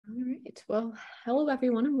Right. Well, hello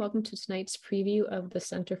everyone, and welcome to tonight's preview of the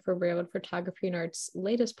Center for Railroad Photography and Art's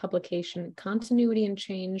latest publication, Continuity and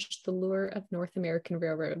Change: The Lure of North American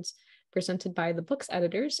Railroads, presented by the book's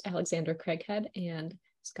editors, Alexander Craghead and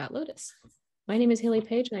Scott Lotus. My name is Haley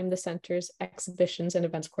Page, and I'm the Center's Exhibitions and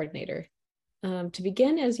Events Coordinator. To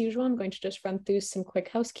begin, as usual, I'm going to just run through some quick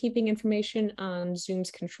housekeeping information on Zoom's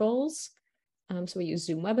controls. So we use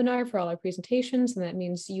Zoom Webinar for all our presentations, and that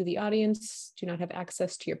means you, the audience, do not have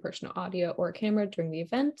access to your personal audio or camera during the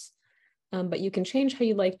event, but you can change how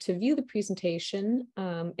you like to view the presentation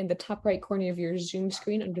in the top right corner of your Zoom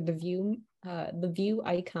screen under the view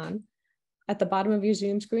icon. At the bottom of your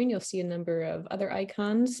Zoom screen, you'll see a number of other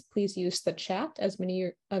icons. Please use the chat, as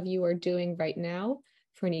many of you are doing right now,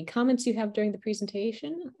 for any comments you have during the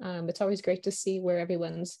presentation. It's always great to see where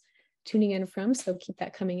everyone's tuning in from, so keep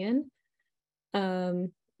that coming in.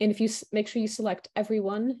 And if you make sure you select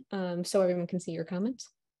everyone so everyone can see your comments.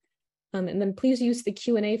 And then please use the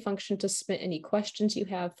Q&A function to submit any questions you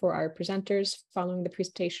have for our presenters. Following the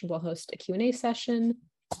presentation, we'll host a Q&A session.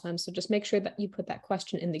 So just make sure that you put that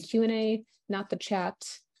question in the Q&A, not the chat,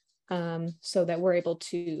 so that we're able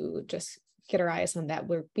to just get our eyes on that.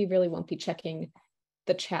 We really won't be checking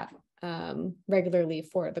the chat regularly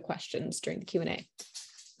for the questions during the Q&A.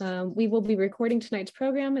 We will be recording tonight's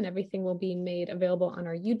program, and everything will be made available on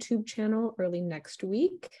our YouTube channel early next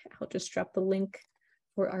week. I'll just drop the link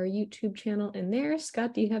for our YouTube channel in there.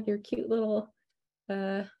 Scott, do you have your cute little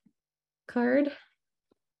card?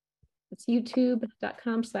 It's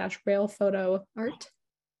youtube.com/railphotoart.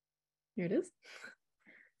 Here it is.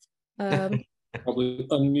 Probably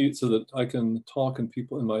unmute so that I can talk and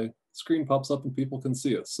my screen pops up and people can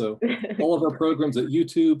see us. So all of our programs at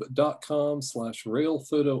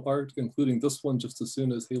youtube.com/railphotoart, including this one, just as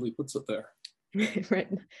soon as Haley puts it there. Right.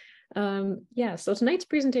 Yeah, so tonight's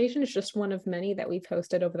presentation is just one of many that we've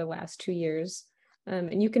hosted over the last 2 years.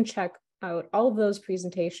 And you can check out all of those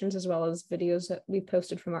presentations as well as videos that we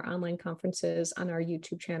posted from our online conferences on our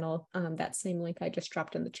YouTube channel. That same link I just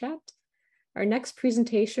dropped in the chat. Our next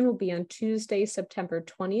presentation will be on Tuesday, September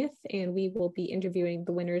 20th, and we will be interviewing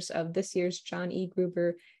the winners of this year's John E.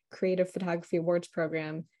 Gruber Creative Photography Awards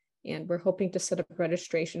program, and we're hoping to set up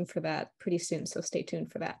registration for that pretty soon, so stay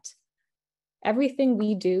tuned for that. Everything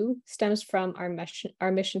we do stems from our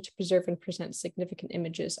mission to preserve and present significant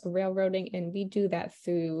images of railroading, and we do that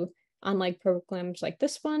through online programs like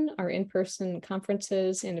this one, our in-person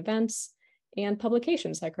conferences and events, and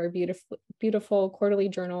publications like our beautiful quarterly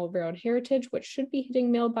journal, Railroad Heritage, which should be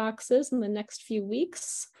hitting mailboxes in the next few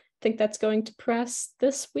weeks. I think that's going to press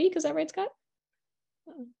this week. Is that right, Scott?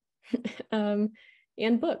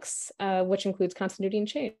 And books, which includes Continuity and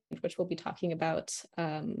Change, which we'll be talking about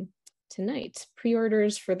tonight.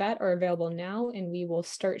 Pre-orders for that are available now, and we will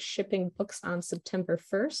start shipping books on September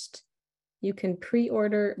 1st. You can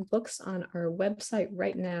pre-order books on our website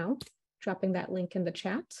right now, dropping that link in the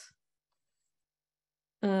chat.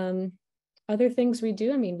 Other things we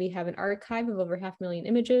do, we have an archive of over 500,000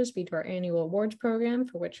 images. We do our annual awards program,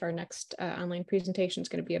 for which our next online presentation is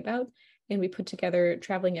going to be about, and we put together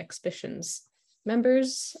traveling exhibitions.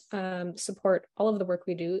 Members support all of the work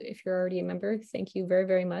we do. If you're already a member, thank you very,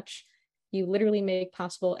 very much. You literally make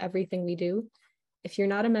possible everything we do. If you're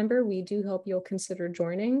not a member, we do hope you'll consider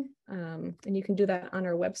joining, and you can do that on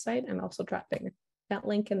our website. I'm also dropping that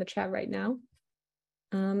link in the chat right now.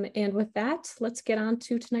 And with that, let's get on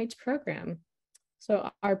to tonight's program.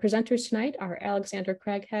 So our presenters tonight are Alexander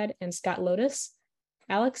Craghead and Scott Lotus.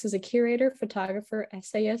 Alex is a curator, photographer,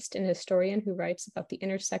 essayist, and historian who writes about the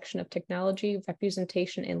intersection of technology,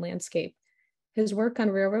 representation, and landscape. His work on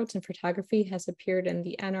railroads and photography has appeared in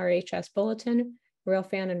the NRHS Bulletin,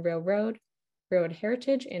 Railfan and Railroad, Railroad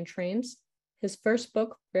Heritage, and Trains. His first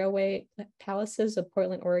book, Railway Palaces of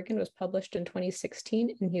Portland, Oregon, was published in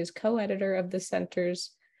 2016, and he is co-editor of the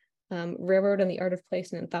Center's Railroad and the Art of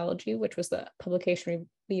Place, an anthology, which was the publication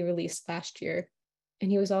we released last year.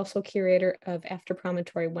 And he was also curator of After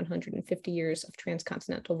Promontory 150 Years of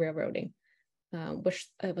Transcontinental Railroading, which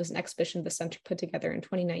was an exhibition the Center put together in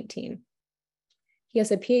 2019. He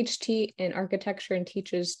has a PhD in architecture and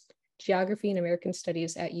teaches geography and American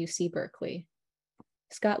studies at UC Berkeley.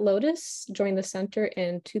 Scott Lotus joined the Center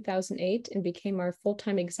in 2008 and became our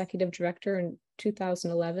full-time executive director in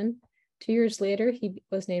 2011. 2 years later, he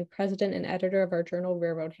was named president and editor of our journal,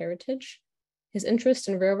 Railroad Heritage. His interest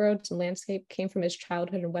in railroads and landscape came from his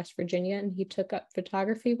childhood in West Virginia, and he took up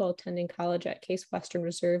photography while attending college at Case Western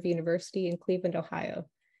Reserve University in Cleveland, Ohio.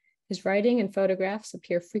 His writing and photographs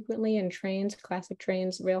appear frequently in Trains, Classic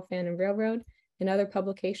Trains, Railfan, and Railroad, and other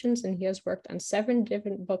publications, and he has worked on 7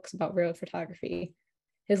 different books about railroad photography.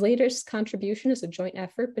 His latest contribution is a joint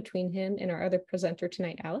effort between him and our other presenter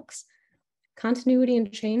tonight, Alex. Continuity and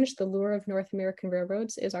Change, The Lure of North American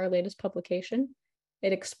Railroads is our latest publication.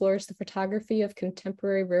 It explores the photography of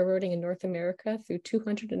contemporary railroading in North America through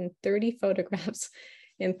 230 photographs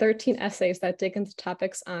and 13 essays that dig into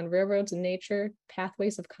topics on railroads and nature,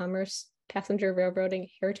 pathways of commerce, passenger railroading,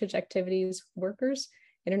 heritage activities, workers,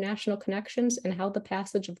 international connections, and how the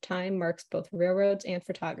passage of time marks both railroads and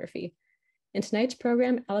photography. In tonight's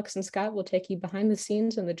program, Alex and Scott will take you behind the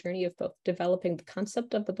scenes on the journey of both developing the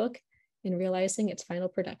concept of the book and realizing its final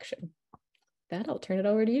production. With that, I'll turn it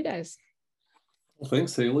over to you guys. Well,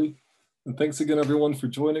 thanks, Haley. And thanks again, everyone, for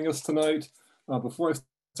joining us tonight. Before I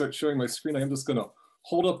start sharing my screen, I am just going to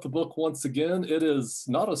hold up the book once again. It is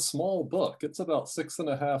not a small book. It's about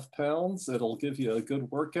 6.5 pounds. It'll give you a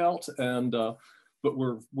good workout, and but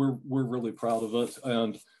we're really proud of it.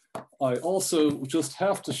 And I also just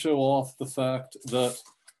have to show off the fact that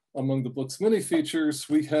among the book's many features,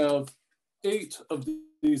 we have 8 of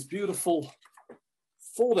these beautiful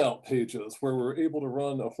fold-out pages where we're able to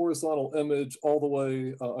run a horizontal image all the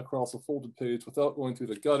way across a folded page without going through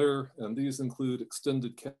the gutter. And these include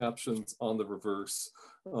extended captions on the reverse.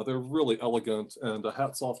 They're really elegant, and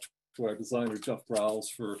hats off to our designer, Jeff Browse,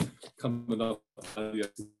 for coming up with the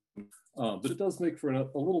but it does make for a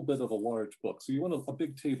little bit of a large book. So you want a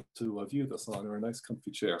big table to view this on, or a nice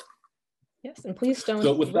comfy chair. Yes, and please don't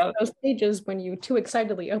rip those pages when you too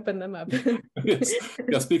excitedly open them up.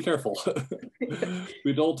 yes, be careful.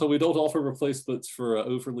 we don't offer replacements for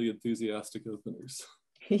overly enthusiastic openers.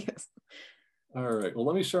 Yes. All right, well,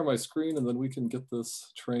 let me share my screen and then we can get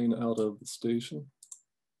this train out of the station.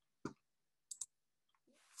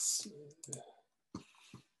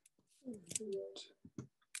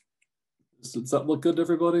 Does that look good to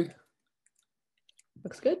everybody?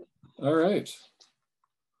 Looks good. All right.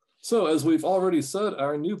 So as we've already said,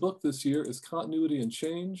 our new book this year is Continuity and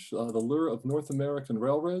Change, The Lure of North American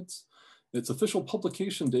Railroads. Its official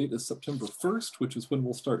publication date is September 1st, which is when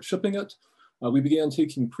we'll start shipping it. We began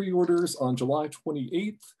taking pre-orders on July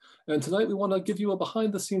 28th. And tonight we want to give you a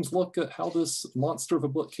behind the scenes look at how this monster of a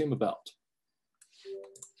book came about.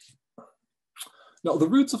 Now, the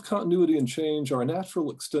roots of continuity and change are a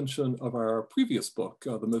natural extension of our previous book,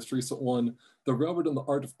 the most recent one, The Railroad and the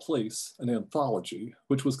Art of Place, an anthology,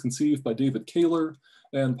 which was conceived by David Kaler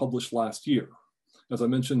and published last year. As I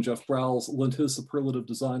mentioned, Jeff Browse lent his superlative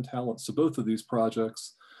design talents to both of these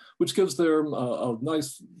projects, which gives them a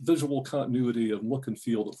nice visual continuity of look and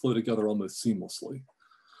feel that flow together almost seamlessly.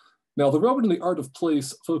 Now, The Railroad and the Art of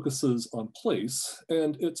Place focuses on place,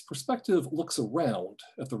 and its perspective looks around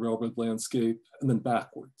at the railroad landscape and then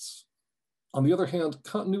backwards. On the other hand,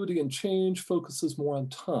 Continuity and Change focuses more on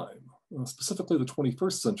time, specifically the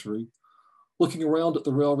 21st century, looking around at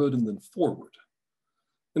the railroad and then forward.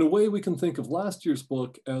 In a way, we can think of last year's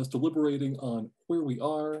book as deliberating on where we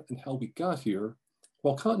are and how we got here,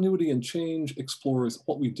 while Continuity and Change explores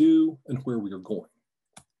what we do and where we are going.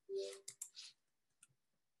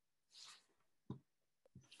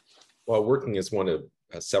 While working as one of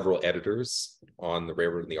several editors on The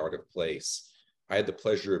Railroad and the Art of Place, I had the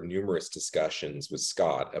pleasure of numerous discussions with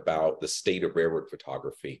Scott about the state of railroad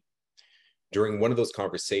photography. During one of those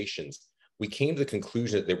conversations, we came to the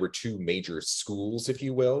conclusion that there were 2 major schools, if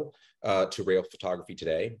you will, to rail photography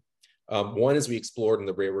today. One, as we explored in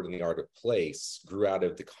The Railroad and the Art of Place, grew out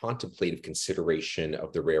of the contemplative consideration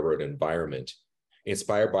of the railroad environment,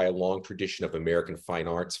 inspired by a long tradition of American fine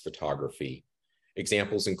arts photography.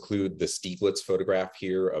 Examples include the Stieglitz photograph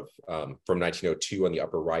here of from 1902 on the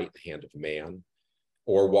upper right, The Hand of Man,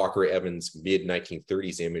 or Walker Evans'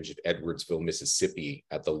 mid-1930s image of Edwardsville, Mississippi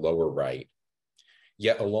at the lower right.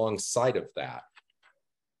 Yet alongside of that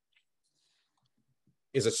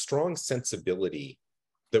is a strong sensibility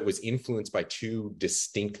that was influenced by 2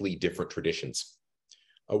 distinctly different traditions.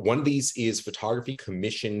 One of these is photography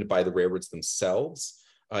commissioned by the railroads themselves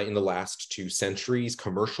in the last 2 centuries,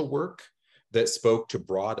 commercial work that spoke to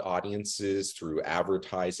broad audiences through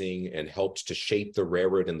advertising and helped to shape the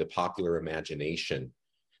railroad in the popular imagination,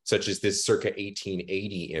 such as this circa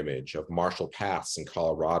 1880 image of Marshall Pass in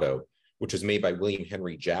Colorado, which was made by William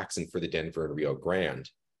Henry Jackson for the Denver and Rio Grande.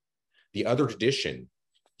 The other tradition,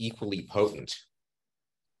 equally potent,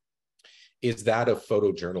 is that of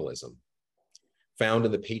photojournalism, found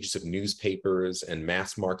in the pages of newspapers and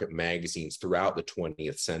mass market magazines throughout the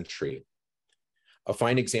 20th century. A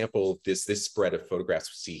fine example of this spread of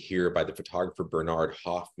photographs we see here by the photographer Bernard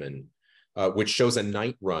Hoffman, which shows a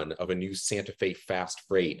night run of a new Santa Fe fast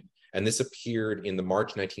freight. And this appeared in the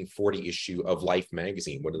March 1940 issue of Life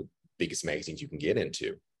magazine, one of the biggest magazines you can get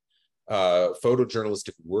into.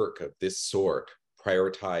 Photojournalistic work of this sort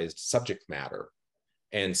prioritized subject matter,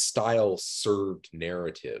 and style served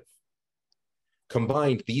narrative.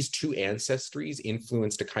 Combined, these two ancestries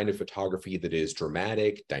influenced a kind of photography that is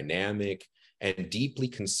dramatic, dynamic, and deeply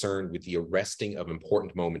concerned with the arresting of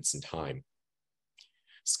important moments in time.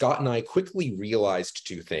 Scott and I quickly realized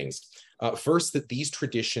two things. First, that these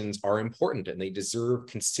traditions are important and they deserve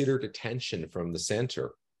considered attention from the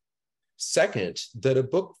center. Second, that a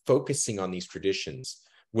book focusing on these traditions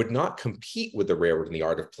would not compete with The Railroad and the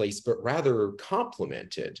Art of Place, but rather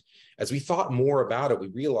complement it. As we thought more about it, we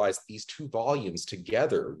realized these two volumes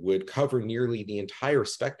together would cover nearly the entire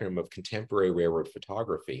spectrum of contemporary railroad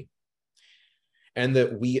photography. And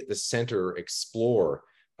that we at the center explore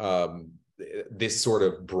this sort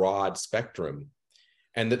of broad spectrum,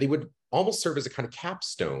 and that they would almost serve as a kind of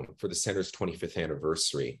capstone for the center's 25th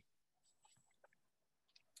anniversary.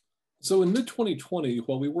 So in mid-2020,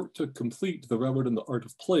 while we worked to complete The Railroad and the Art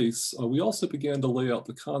of Place, we also began to lay out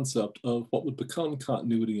the concept of what would become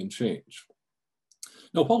continuity and change.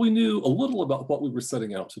 Now, while we knew a little about what we were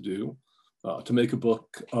setting out to do, to make a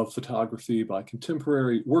book of photography by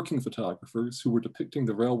contemporary working photographers who were depicting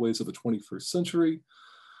the railways of the 21st century,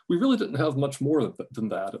 we really didn't have much more than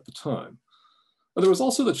that at the time. But there was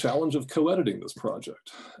also the challenge of co-editing this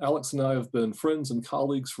project. Alex and I have been friends and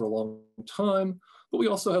colleagues for a long time, but we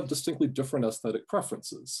also have distinctly different aesthetic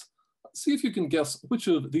preferences. See if you can guess which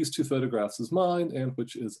of these two photographs is mine and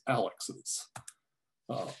which is Alex's.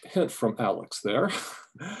 Hint from Alex there.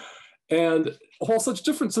 And while such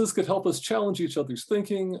differences could help us challenge each other's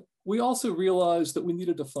thinking, we also realized that we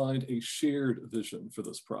needed to find a shared vision for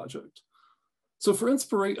this project. So for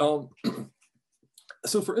inspiration,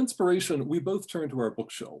 we both turned to our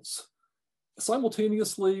bookshelves.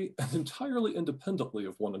 Simultaneously and entirely independently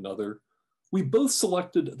of one another, we both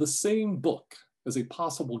selected the same book as a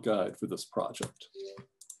possible guide for this project.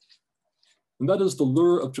 And that is The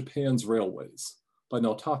Lure of Japan's Railways by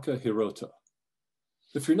Naotaka Hirota.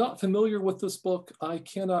 If you're not familiar with this book, I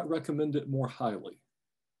cannot recommend it more highly.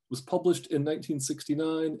 It was published in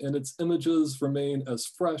 1969, and its images remain as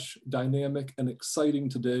fresh, dynamic, and exciting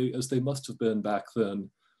today as they must have been back then,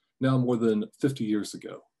 now more than 50 years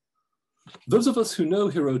ago. Those of us who know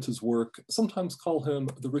Hirota's work sometimes call him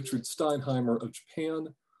the Richard Steinheimer of Japan.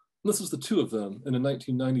 And this is the two of them in a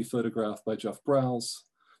 1990 photograph by Jeff Browse,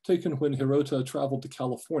 taken when Hirota traveled to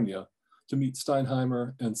California to meet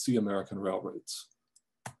Steinheimer and see American railroads.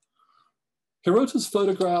 Hirota's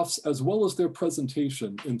photographs, as well as their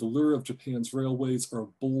presentation in The Lure of Japan's Railways, are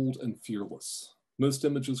bold and fearless. Most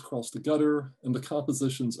images cross the gutter, and the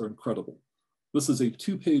compositions are incredible. This is a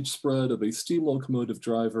two-page spread of a steam locomotive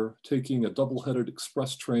driver taking a double-headed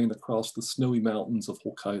express train across the snowy mountains of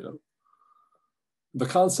Hokkaido. The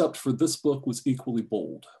concept for this book was equally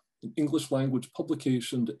bold, an English language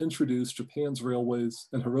publication to introduce Japan's railways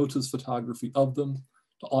and Hirota's photography of them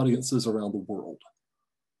to audiences around the world.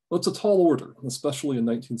 Well, it's a tall order, especially in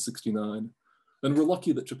 1969, and we're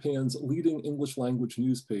lucky that Japan's leading English language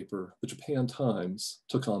newspaper, the Japan Times,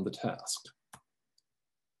 took on the task.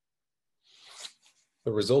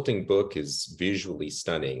 The resulting book is visually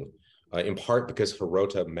stunning, in part because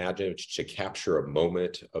Hirota managed to capture a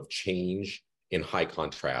moment of change in high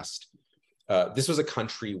contrast. This was a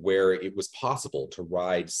country where it was possible to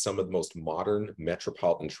ride some of the most modern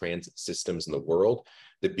metropolitan transit systems in the world,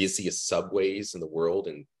 the busiest subways in the world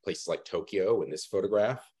in places like Tokyo in this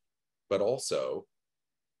photograph, but also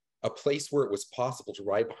a place where it was possible to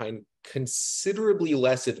ride behind considerably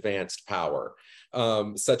less advanced power,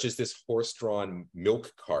 such as this horse-drawn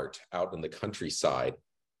milk cart out in the countryside.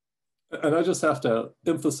 And I just have to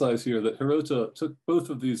emphasize here that Hirota took both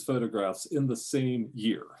of these photographs in the same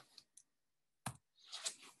year.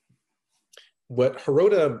 What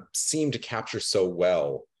Hirota seemed to capture so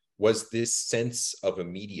well was this sense of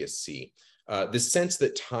immediacy, this sense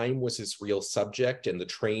that time was his real subject and the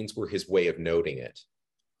trains were his way of noting it.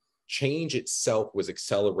 Change itself was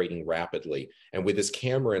accelerating rapidly, and with his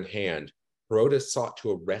camera in hand, Hirota sought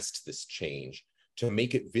to arrest this change, to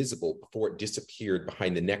make it visible before it disappeared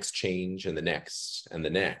behind the next change and the next and the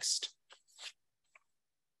next.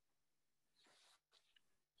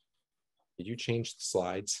 Did you change the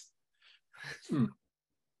slides?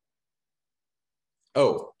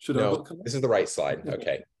 Oh, no, this is the right slide.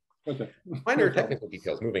 Okay. Okay. Minor technical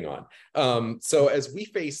details, moving on. So as we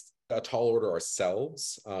faced a tall order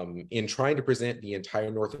ourselves in trying to present the entire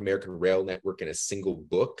North American rail network in a single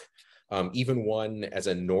book, even one as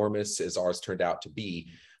enormous as ours turned out to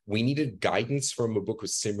be, we needed guidance from a book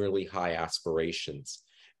with similarly high aspirations.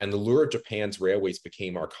 And The Lure of Japan's Railways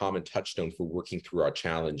became our common touchstone for working through our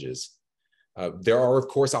challenges. There are, of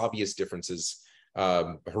course, obvious differences.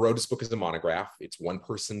 Hirota's book is a monograph. It's one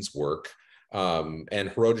person's work. And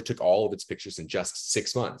Hirota took all of its pictures in just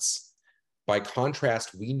 6 months. By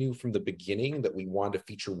contrast, we knew from the beginning that we wanted to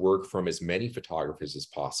feature work from as many photographers as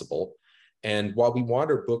possible. And while we want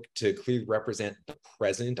our book to clearly represent the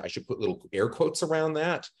present, I should put little air quotes around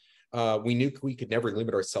that, we knew we could never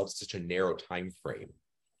limit ourselves to such a narrow time frame.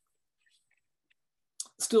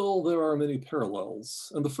 Still, there are many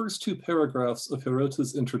parallels, and the first 2 paragraphs of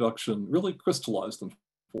Hirota's introduction really crystallized them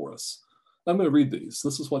for us. I'm going to read these.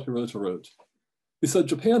 This is what Hirota wrote. He said,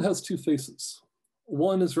 Japan has 2 faces.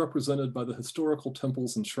 One is represented by the historical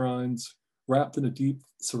temples and shrines wrapped in a deep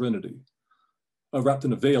serenity, wrapped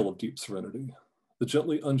in a veil of deep serenity, the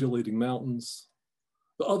gently undulating mountains,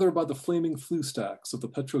 the other by the flaming flue stacks of the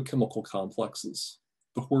petrochemical complexes,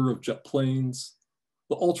 the whir of jet planes,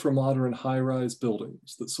 the ultra-modern high-rise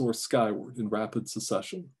buildings that soar skyward in rapid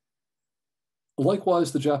succession.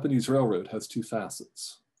 Likewise, the Japanese railroad has 2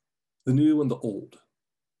 facets, the new and the old.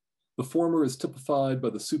 The former is typified by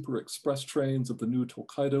the super express trains of the new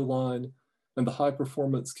Tokaido line and the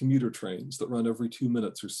high-performance commuter trains that run every 2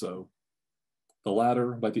 minutes or so. The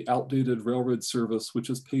latter by the outdated railroad service which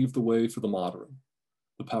has paved the way for the modern,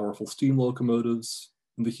 the powerful steam locomotives,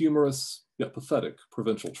 and the humorous yet pathetic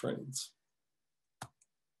provincial trains.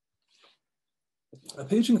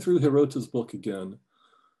 Paging through Hirota's book again,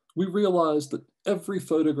 we realize that every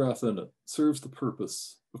photograph in it serves the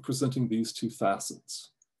purpose of presenting these 2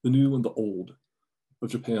 facets, the new and the old, of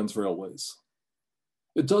Japan's railways.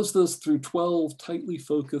 It does this through 12 tightly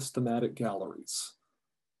focused thematic galleries.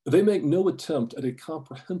 They make no attempt at a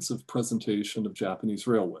comprehensive presentation of Japanese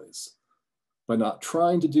railways. By not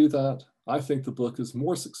trying to do that, I think the book is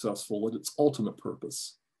more successful at its ultimate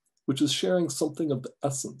purpose, which is sharing something of the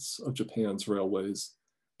essence of Japan's railways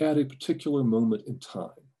at a particular moment in time.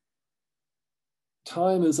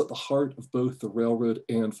 Time is at the heart of both the railroad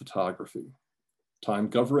and photography. Time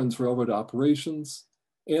governs railroad operations,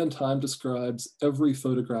 and time describes every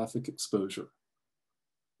photographic exposure.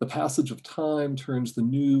 The passage of time turns the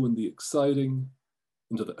new and the exciting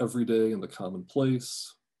into the everyday and the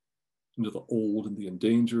commonplace, into the old and the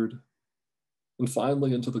endangered, and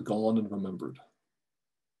finally into the gone and remembered.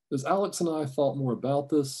 As Alex and I thought more about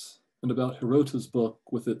this and about Hirota's book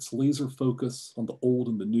with its laser focus on the old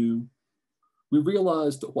and the new, we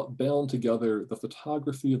realized that what bound together the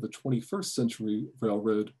photography of the 21st century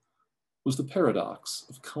railroad was the paradox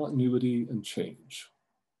of continuity and change.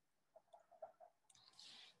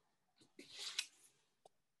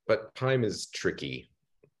 But time is tricky.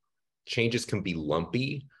 Changes can be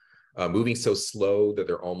lumpy, moving so slow that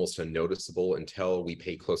they're almost unnoticeable until we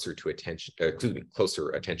pay closer attention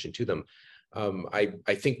to them.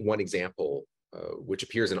 I think one example, which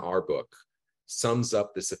appears in our book, sums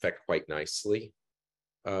up this effect quite nicely.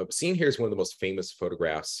 Seen here is one of the most famous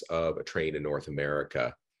photographs of a train in North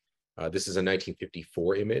America. This is a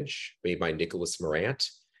 1954 image made by Nicholas Morant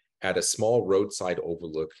at a small roadside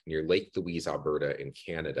overlook near Lake Louise, Alberta in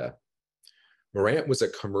Canada. Morant was a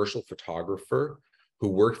commercial photographer who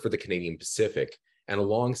worked for the Canadian Pacific, and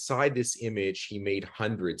alongside this image, he made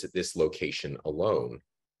hundreds at this location alone.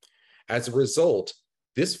 As a result,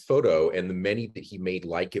 this photo and the many that he made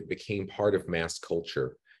like it became part of mass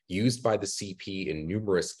culture, used by the CP in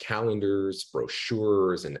numerous calendars,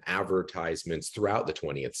 brochures, and advertisements throughout the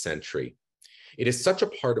 20th century. It is such a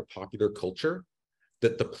part of popular culture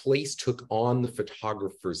that the place took on the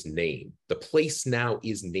photographer's name. The place now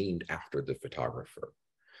is named after the photographer.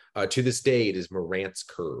 To this day, it is Morant's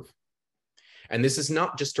Curve. And this is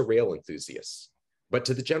not just to rail enthusiasts, but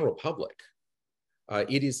to the general public.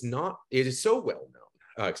 It is so well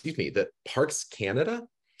known, that Parks Canada,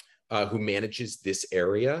 who manages this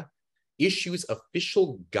area, issues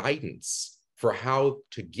official guidance for how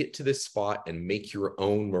to get to this spot and make your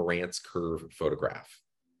own Morant's Curve photograph.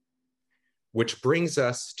 Which brings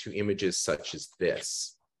us to images such as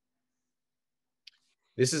this.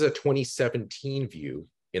 This is a 2017 view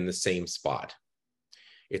in the same spot.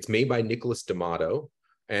 It's made by Nicholas D'Amato,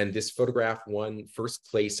 and this photograph won first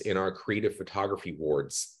place in our Creative Photography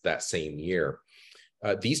Awards that same year.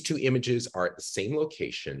 These 2 images are at the same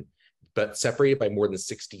location, but separated by more than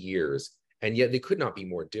 60 years, and yet they could not be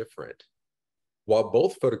more different. While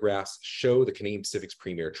both photographs show the Canadian Pacific's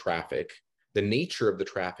premier traffic, the nature of the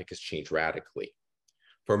traffic has changed radically.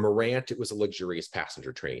 For Morant, it was a luxurious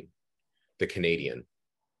passenger train, the Canadian.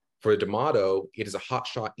 For D'Amato, it is a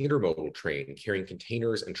hotshot intermodal train carrying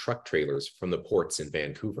containers and truck trailers from the ports in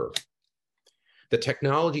Vancouver. The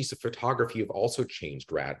technologies of photography have also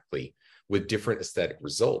changed radically with different aesthetic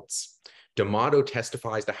results. D'Amato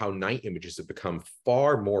testifies to how night images have become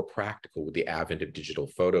far more practical with the advent of digital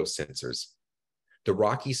photo sensors. The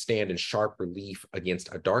Rockies stand in sharp relief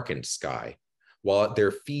against a darkened sky, while at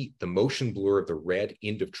their feet, the motion blur of the red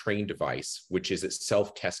end of train device, which is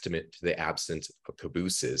itself testament to the absence of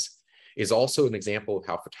cabooses, is also an example of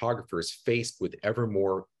how photographers faced with ever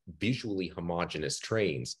more visually homogeneous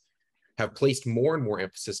trains have placed more and more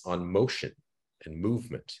emphasis on motion and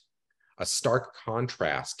movement, a stark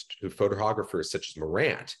contrast to photographers such as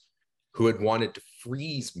Morant, who had wanted to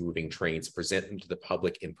freeze moving trains and present them to the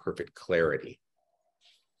public in perfect clarity.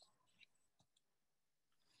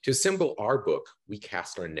 To assemble our book, we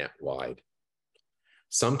cast our net wide.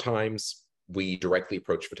 Sometimes we directly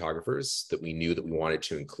approach photographers that we knew that we wanted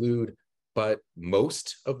to include, but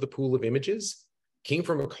most of the pool of images came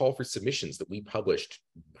from a call for submissions that we published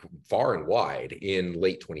far and wide in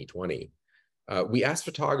late 2020. We asked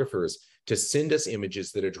photographers to send us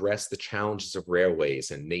images that address the challenges of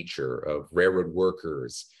railways and nature, of railroad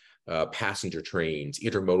workers, passenger trains,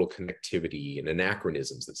 intermodal connectivity, and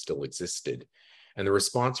anachronisms that still existed. And the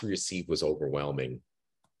response we received was overwhelming.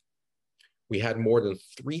 We had more than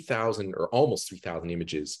 3,000 or almost 3,000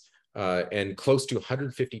 images and close to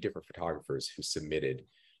 150 different photographers who submitted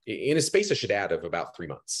in a space, I should add, of about 3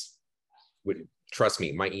 months. Trust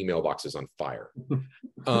me, my email box is on fire.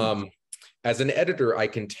 As an editor, I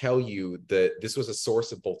can tell you that this was a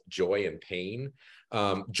source of both joy and pain.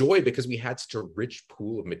 Joy because we had such a rich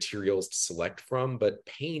pool of materials to select from, but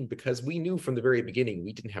pain because we knew from the very beginning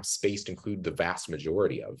we didn't have space to include the vast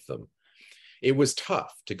majority of them. It was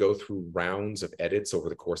tough to go through rounds of edits over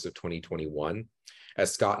the course of 2021,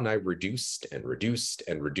 as Scott and I reduced and reduced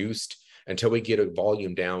and reduced until we get a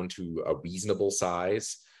volume down to a reasonable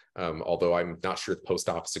size, although I'm not sure the post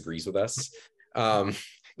office agrees with us.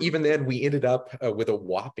 Even then, we ended up with a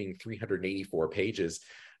whopping 384 pages.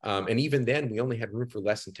 And even then, we only had room for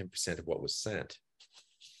less than 10% of what was sent.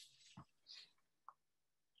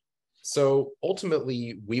 So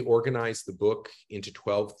ultimately, we organized the book into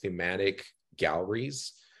 12 thematic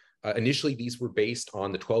galleries. Initially, these were based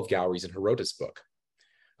on the 12 galleries in Heroda's book.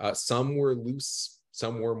 Some were loose,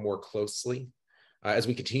 some were more closely. As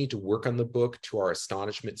we continued to work on the book, to our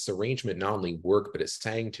astonishment, this arrangement not only worked, but it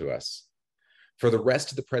sang to us. For the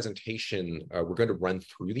rest of the presentation, we're going to run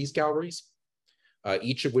through these galleries,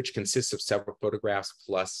 each of which consists of several photographs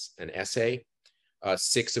plus an essay,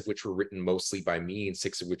 6 of which were written mostly by me and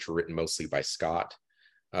 6 of which were written mostly by Scott.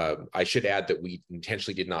 I should add that we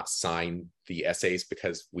intentionally did not sign the essays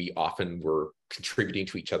because we often were contributing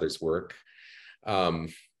to each other's work.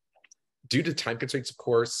 Due to time constraints, of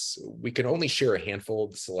course, we can only share a handful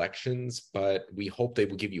of the selections, but we hope they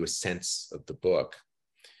will give you a sense of the book.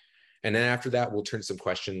 And then after that, we'll turn to some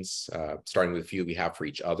questions, starting with a few we have for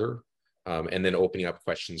each other, and then opening up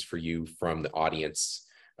questions for you from the audience.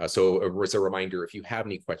 So as a reminder, if you have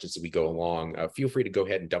any questions as we go along, feel free to go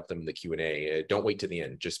ahead and dump them in the Q&A. Don't wait to the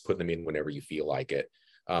end, just put them in whenever you feel like it.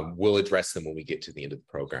 We'll address them when we get to the end of the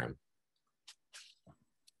program.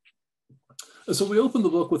 So we open the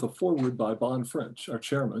book with a foreword by Bon French, our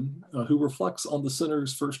chairman, who reflects on the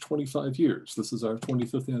center's first 25 years. This is our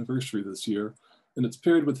 25th anniversary this year, and it's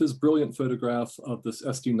paired with his brilliant photograph of this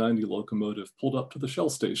SD90 locomotive pulled up to the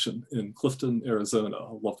Shell station in Clifton, Arizona,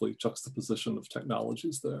 a lovely juxtaposition of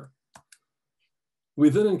technologies there. We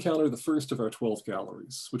then encounter the first of our 12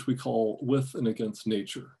 galleries, which we call With and Against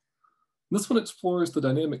Nature. This one explores the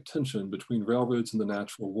dynamic tension between railroads and the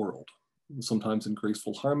natural world, sometimes in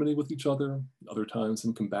graceful harmony with each other, other times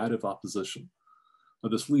in combative opposition.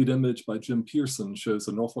 This lead image by Jim Pearson shows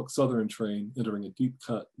a Norfolk Southern train entering a deep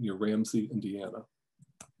cut near Ramsey, Indiana.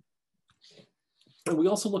 And we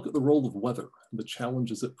also look at the role of weather and the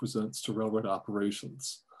challenges it presents to railroad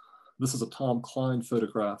operations. This is a Tom Klein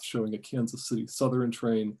photograph showing a Kansas City Southern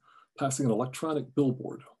train passing an electronic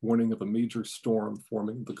billboard warning of a major storm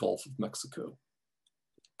forming in the Gulf of Mexico.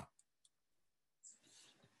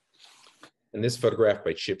 And this photograph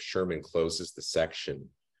by Chip Sherman closes the section.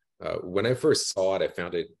 When I first saw it, I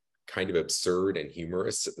found it kind of absurd and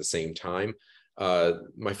humorous at the same time.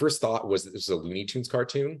 My first thought was that this was a Looney Tunes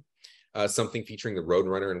cartoon, something featuring the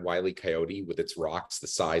Roadrunner and Wile E. Coyote with its rocks the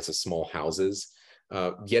size of small houses.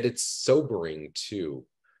 Yet it's sobering too.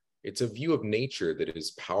 It's a view of nature that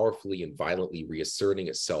is powerfully and violently reasserting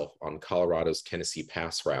itself on Colorado's Tennessee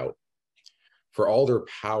Pass route. For all their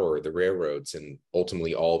power, the railroads and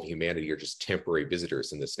ultimately all of humanity are just temporary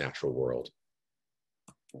visitors in this natural world.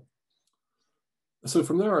 So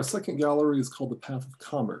from there, our second gallery is called The Path of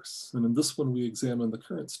Commerce. And in this one, we examine the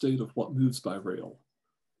current state of what moves by rail.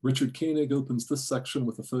 Richard Koenig opens this section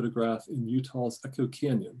with a photograph in Utah's Echo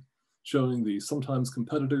Canyon, showing the sometimes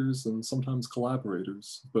competitors and sometimes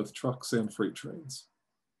collaborators, both trucks and freight trains.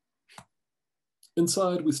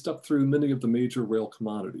 Inside, we step through many of the major rail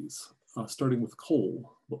commodities, starting with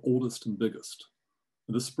coal, the oldest and biggest.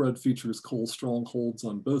 This spread features coal strongholds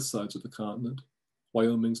on both sides of the continent: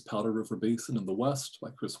 Wyoming's Powder River Basin in the west by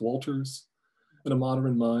Chris Walters, and a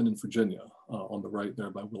modern mine in Virginia on the right there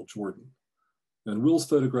by Will Jordan. And Will's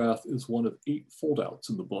photograph is one of 8 foldouts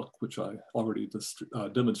in the book, which I already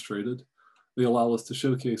demonstrated. They allow us to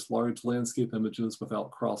showcase large landscape images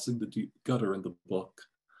without crossing the deep gutter in the book.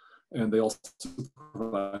 And they also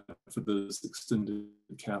provide for those extended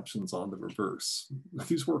captions on the reverse.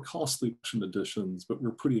 These were costly editions, but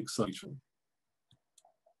we're pretty excited.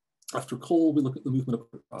 After coal, we look at the movement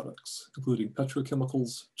of products, including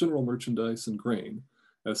petrochemicals, general merchandise, and grain,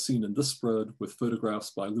 as seen in this spread with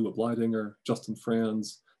photographs by Lua Bleidinger, Justin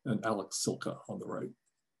Franz, and Alex Silka on the right.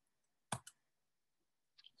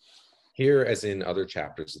 Here, as in other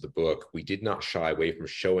chapters of the book, we did not shy away from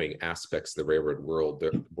showing aspects of the railroad world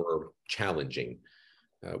that were challenging.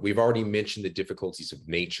 We've already mentioned the difficulties of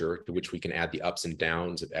nature, to which we can add the ups and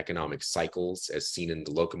downs of economic cycles, as seen in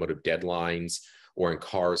the locomotive deadlines or in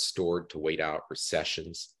cars stored to wait out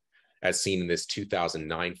recessions, as seen in this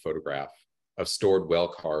 2009 photograph of stored well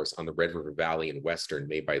cars on the Red River Valley in Western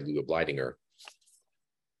made by Lua Bleidinger.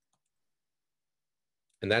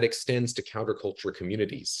 And that extends to counterculture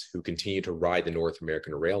communities who continue to ride the North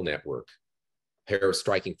American rail network. A pair of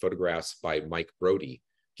striking photographs by Mike Brody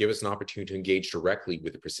give us an opportunity to engage directly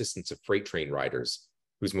with the persistence of freight train riders,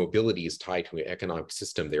 whose mobility is tied to an economic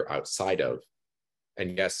system they're outside of.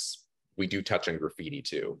 And yes, we do touch on graffiti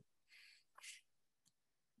too.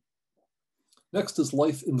 Next is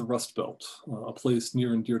life in the Rust Belt, a place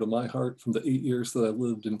near and dear to my heart from the 8 years that I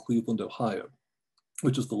lived in Cleveland, Ohio,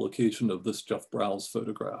 which is the location of this Jeff Browse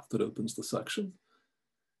photograph that opens the section.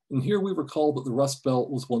 And here we recall that the Rust Belt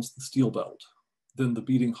was once the Steel Belt, then the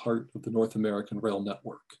beating heart of the North American rail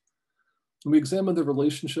network. And we examine their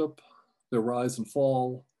relationship, their rise and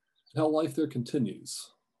fall, and how life there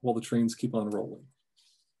continues while the trains keep on rolling.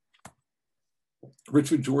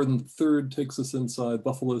 Richard Jordan III takes us inside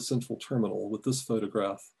Buffalo Central Terminal with this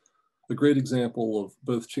photograph, a great example of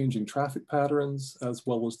both changing traffic patterns as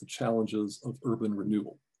well as the challenges of urban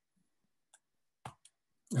renewal.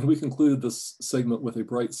 And we conclude this segment with a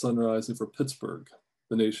bright sunrise over Pittsburgh,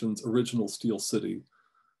 the nation's original steel city,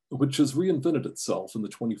 which has reinvented itself in the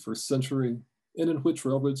 21st century and in which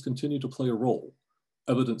railroads continue to play a role,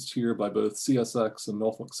 evidenced here by both CSX and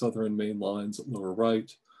Norfolk Southern main lines at lower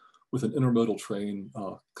right, with an intermodal train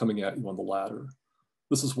coming at you on the latter.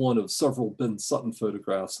 This is one of several Ben Sutton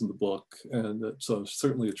photographs in the book, and it's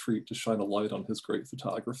certainly a treat to shine a light on his great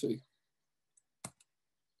photography.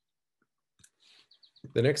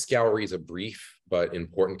 The next gallery is a brief but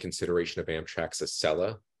important consideration of Amtrak's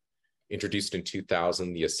Acela. Introduced in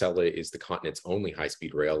 2000, the Acela is the continent's only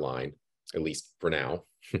high-speed rail line, at least for now.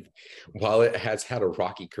 While it has had a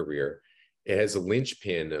rocky career, it has a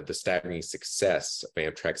linchpin of the staggering success of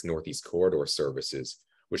Amtrak's Northeast Corridor services,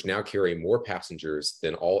 which now carry more passengers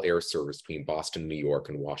than all air service between Boston, New York,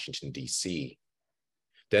 and Washington, D.C.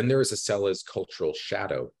 Then there is Acela's cultural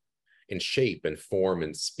shadow. In shape and form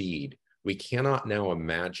and speed, we cannot now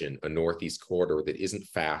imagine a Northeast Corridor that isn't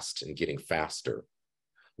fast and getting faster.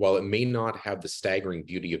 While it may not have the staggering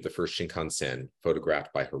beauty of the first Shinkansen,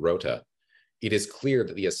 photographed by Hirota, it is clear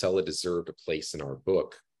that the Acela deserved a place in our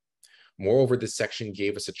book. Moreover, this section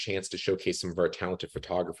gave us a chance to showcase some of our talented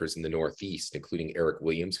photographers in the Northeast, including Eric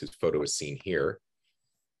Williams, whose photo is seen here,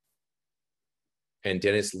 and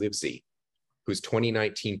Dennis Livesey, whose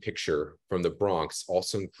 2019 picture from the Bronx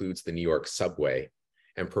also includes the New York subway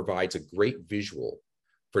and provides a great visual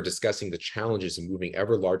for discussing the challenges of moving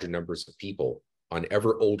ever larger numbers of people on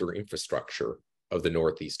ever older infrastructure of the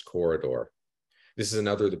Northeast Corridor. This is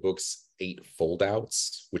another of the book's 8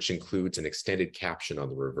 foldouts, which includes an extended caption on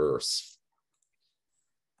the reverse.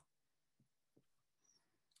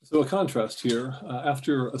 So a contrast here.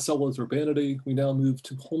 After Acela's urbanity, we now move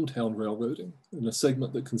to hometown railroading in a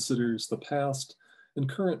segment that considers the past and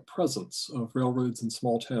current presence of railroads in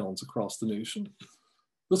small towns across the nation.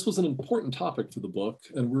 This was an important topic for the book,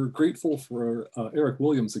 and we're grateful for Eric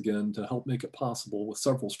Williams again to help make it possible with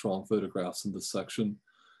several strong photographs in this section,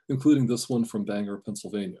 including this one from Bangor,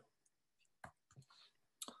 Pennsylvania.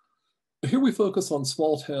 Here we focus on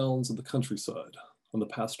small towns and the countryside, on the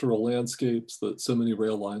pastoral landscapes that so many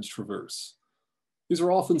rail lines traverse. These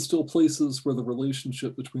are often still places where the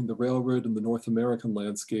relationship between the railroad and the North American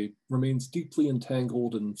landscape remains deeply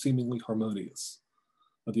entangled and seemingly harmonious.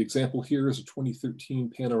 The example here is a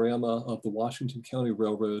 2013 panorama of the Washington County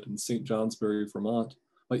Railroad in St. Johnsbury, Vermont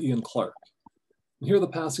by Ian Clark. And here the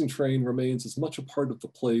passing train remains as much a part of the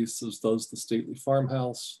place as does the stately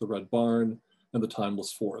farmhouse, the red barn, and the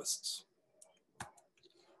timeless forests.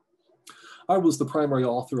 I was the primary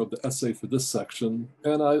author of the essay for this section,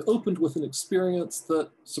 and I opened with an experience that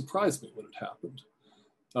surprised me when it happened.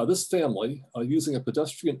 This family, using a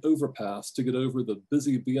pedestrian overpass to get over the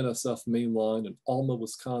busy BNSF main line in Alma,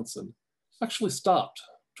 Wisconsin, actually stopped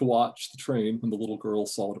to watch the train when the little girl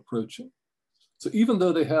saw it approaching. So even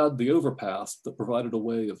though they had the overpass that provided a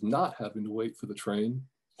way of not having to wait for the train,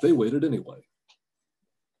 they waited anyway.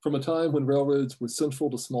 From a time when railroads were central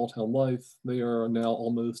to small town life, they are now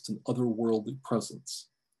almost an otherworldly presence.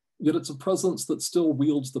 Yet it's a presence that still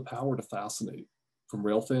wields the power to fascinate, from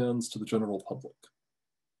rail fans to the general public.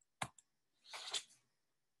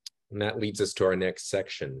 And that leads us to our next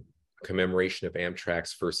section, a commemoration of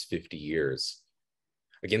Amtrak's first 50 years.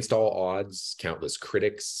 Against all odds, countless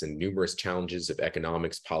critics, and numerous challenges of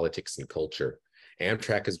economics, politics, and culture,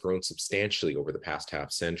 Amtrak has grown substantially over the past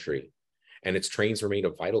half century, and its trains remain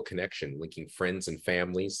a vital connection linking friends and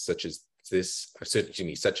families, such as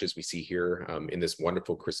we see here in this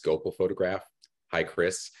wonderful Chris Gopal photograph. Hi,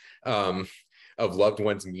 Chris. Of loved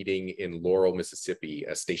ones meeting in Laurel, Mississippi,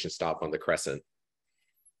 a station stop on the Crescent.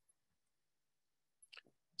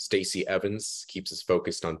 Stacey Evans keeps us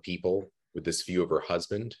focused on people with this view of her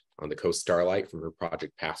husband on the Coast Starlight from her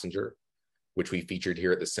project Passenger, which we featured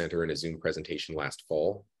here at the center in a Zoom presentation last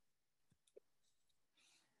fall.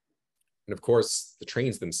 And of course, the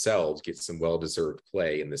trains themselves get some well-deserved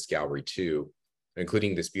play in this gallery too,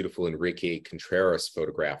 including this beautiful Enrique Contreras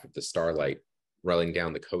photograph of the Starlight rolling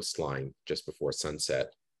down the coastline just before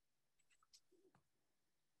sunset.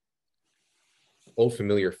 Old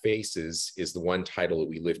Familiar Faces is the one title that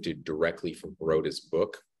we lifted directly from Baroda's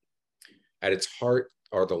book. At its heart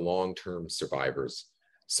are the long-term survivors.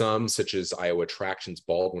 Some, such as Iowa Traction's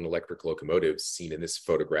Baldwin electric locomotives, seen in this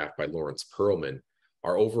photograph by Lawrence Perlman,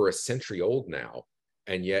 are over a century old now,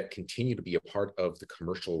 and yet continue to be a part of the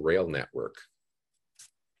commercial rail network.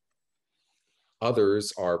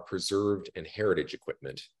 Others are preserved and heritage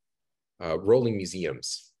equipment, rolling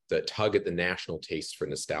museums that tug at the national taste for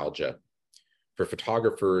nostalgia. For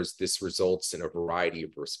photographers, this results in a variety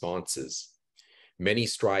of responses. Many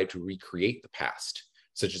strive to recreate the past,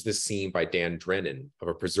 such as this scene by Dan Drennan of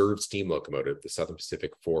a preserved steam locomotive, the Southern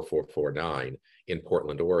Pacific 4449 in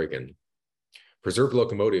Portland, Oregon. Preserved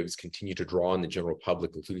locomotives continue to draw in the general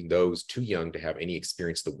public, including those too young to have any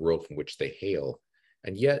experience of the world from which they hail,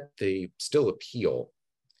 and yet they still appeal.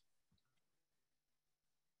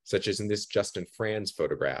 Such as in this Justin Franz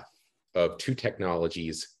photograph of two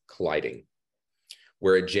technologies colliding,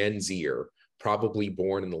 where a Gen Zer, probably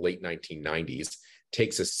born in the late 1990s,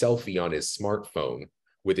 takes a selfie on his smartphone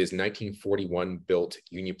with his 1941 built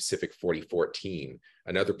Union Pacific 4014,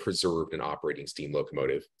 another preserved and operating steam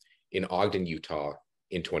locomotive, in Ogden, Utah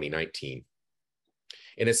in 2019.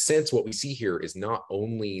 In a sense, what we see here is not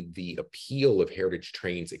only the appeal of heritage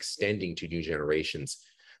trains extending to new generations,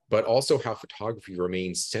 but also how photography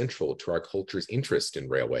remains central to our culture's interest in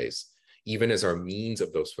railways, even as our means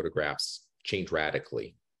of those photographs change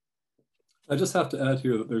radically. I just have to add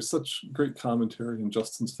here that there's such great commentary in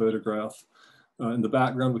Justin's photograph. In the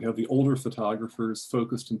background, we have the older photographers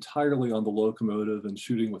focused entirely on the locomotive and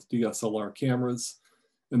shooting with DSLR cameras.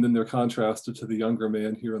 And then they're contrasted to the younger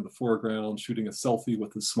man here in the foreground shooting a selfie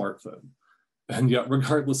with his smartphone. And yet,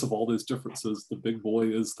 regardless of all those differences, the big boy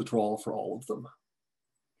is the draw for all of them.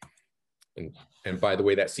 And by the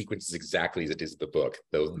way, that sequence is exactly as it is in the book,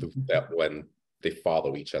 that when they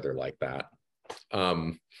follow each other like that.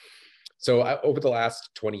 Over the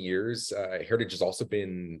last 20 years, heritage has also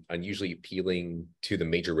been unusually appealing to the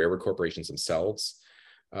major railroad corporations themselves,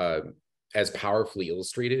 as powerfully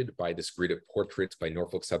illustrated by this grid of portraits by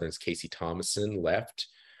Norfolk Southern's Casey Thomason left,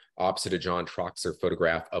 opposite a John Troxler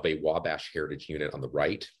photograph of a Wabash heritage unit on the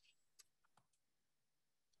right.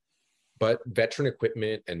 But veteran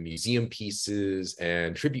equipment and museum pieces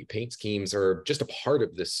and tribute paint schemes are just a part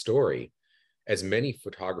of this story, as many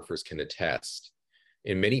photographers can attest.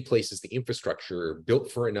 In many places, the infrastructure built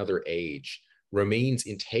for another age remains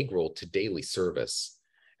integral to daily service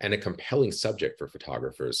and a compelling subject for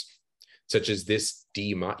photographers, such as this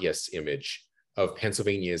D. Matyas image of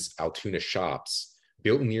Pennsylvania's Altoona shops,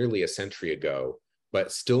 built nearly a century ago,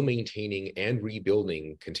 but still maintaining and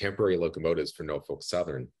rebuilding contemporary locomotives for Norfolk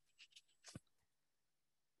Southern.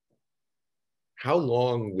 How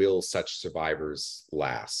long will such survivors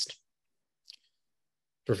last?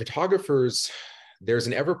 For photographers, there's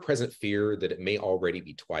an ever-present fear that it may already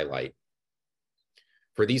be twilight.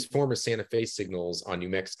 For these former Santa Fe signals on New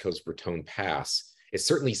Mexico's Raton Pass, it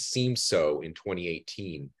certainly seemed so in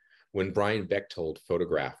 2018 when Brian Bechtold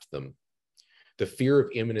photographed them. The fear of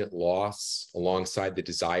imminent loss, alongside the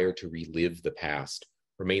desire to relive the past,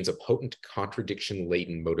 remains a potent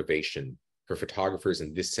contradiction-laden motivation for photographers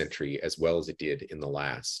in this century as well as it did in the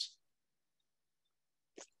last.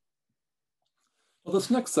 Well, this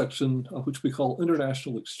next section, which we call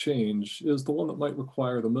international exchange, is the one that might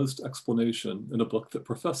require the most explanation in a book that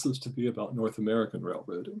professes to be about North American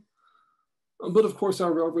railroading. But of course,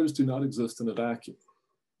 our railroads do not exist in a vacuum.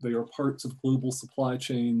 They are parts of global supply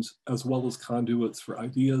chains, as well as conduits for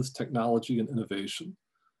ideas, technology, and innovation.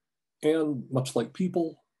 And much like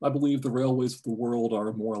people, I believe the railways of the world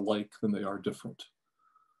are more alike than they are different.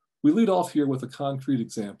 We lead off here with a concrete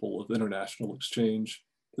example of international exchange.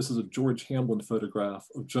 This is a George Hamlin photograph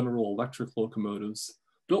of General Electric locomotives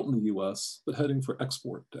built in the US, but heading for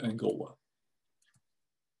export to Angola.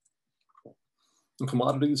 In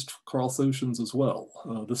commodities, Carl Soshin's as well.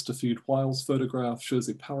 This To Feed Wiles photograph shows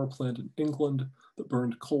a power plant in England that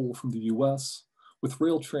burned coal from the US, with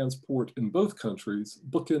rail transport in both countries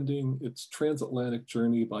bookending its transatlantic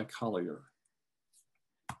journey by collier.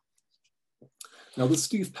 Now, this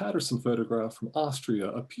Steve Patterson photograph from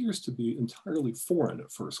Austria appears to be entirely foreign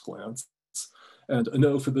at first glance. And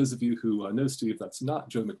no, for those of you who know Steve, that's not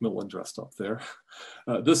Joe McMillan dressed up there.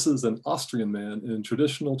 This is an Austrian man in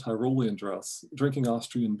traditional Tyrolean dress, drinking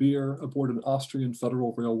Austrian beer aboard an Austrian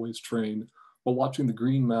Federal Railways train while watching the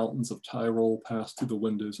green mountains of Tyrol pass through the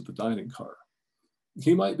windows of the dining car.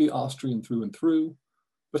 He might be Austrian through and through,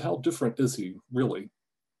 but how different is he, really,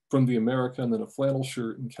 from the American in a flannel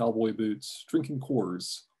shirt and cowboy boots, drinking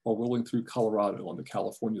Coors while rolling through Colorado on the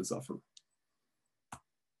California Zephyr?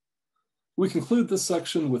 We conclude this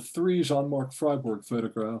section with 3 Jean-Marc Freiburg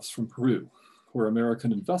photographs from Peru, where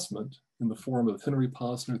American investment in the form of Henry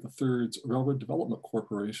Posner III's Railroad Development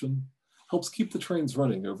Corporation helps keep the trains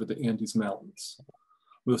running over the Andes Mountains.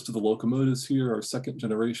 Most of the locomotives here are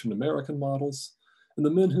second-generation American models, and the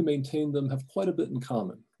men who maintain them have quite a bit in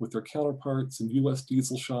common with their counterparts in US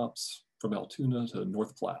diesel shops from Altoona to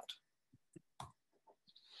North Platte.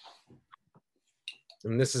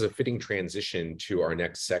 And this is a fitting transition to our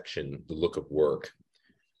next section, The Look of Work,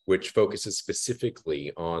 which focuses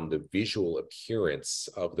specifically on the visual appearance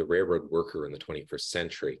of the railroad worker in the 21st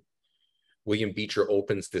century. William Beecher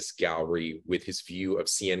opens this gallery with his view of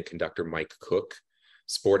CN conductor Mike Cook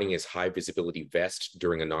sporting his high visibility vest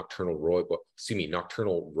during a nocturnal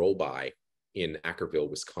roll-by in Ackerville,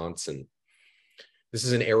 Wisconsin. This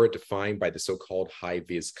is an era defined by the so-called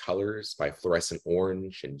high-vis colors, by fluorescent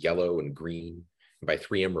orange and yellow and green, and by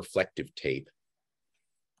 3M reflective tape.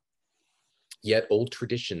 Yet old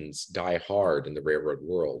traditions die hard in the railroad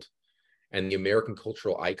world, and the American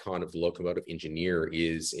cultural icon of the locomotive engineer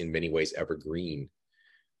is in many ways evergreen.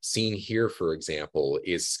 Seen here, for example,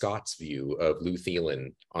 is Scott's view of Lou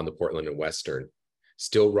Thielen on the Portland and Western,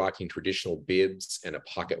 still rocking traditional bibs and a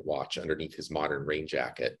pocket watch underneath his modern rain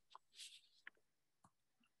jacket.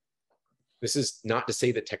 This is not to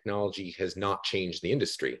say that technology has not changed the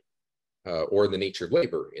industry or the nature of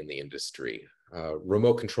labor in the industry.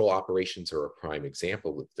 Remote control operations are a prime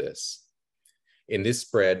example of this. In this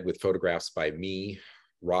spread with photographs by me,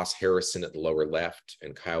 Ross Harrison at the lower left,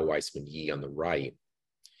 and Kyle Weissman-Yee on the right,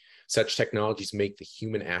 such technologies make the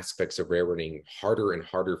human aspects of railroading harder and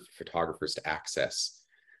harder for photographers to access.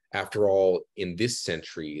 After all, in this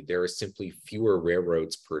century, there are simply fewer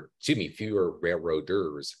railroaders per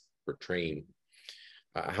train.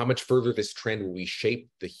 How much further this trend will reshape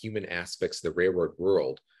the human aspects of the railroad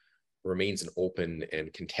world remains an open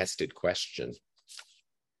and contested question.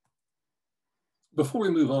 Before we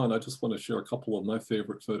move on, I just want to share a couple of my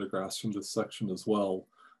favorite photographs from this section as well,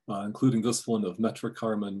 including this one of Metra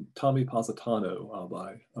Carmen Tommy Positano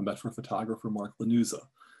by a Metra photographer, Mark Lanuza,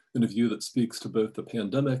 in a view that speaks to both the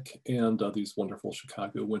pandemic and these wonderful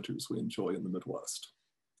Chicago winters we enjoy in the Midwest.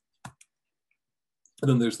 And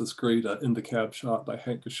then there's this great in the cab shot by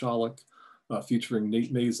Hank Gashalik featuring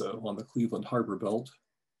Nate Mazo on the Cleveland Harbor Belt.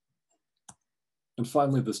 And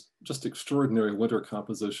finally, this just extraordinary winter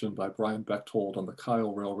composition by Brian Bechtold on the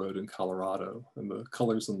Kyle Railroad in Colorado. And the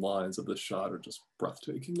colors and lines of this shot are just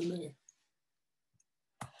breathtaking to me.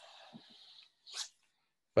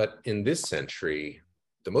 But in this century,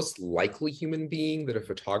 the most likely human being that a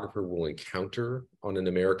photographer will encounter on an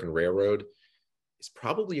American railroad is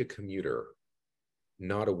probably a commuter,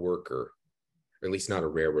 not a worker, or at least not a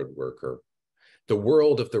railroad worker. The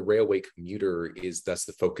world of the railway commuter is thus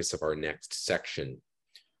the focus of our next section.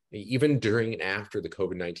 Even during and after the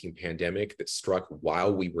COVID-19 pandemic that struck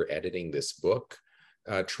while we were editing this book,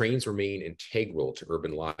 trains remain integral to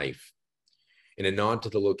urban life. In a nod to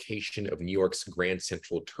the location of New York's Grand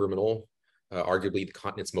Central Terminal, arguably the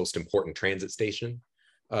continent's most important transit station,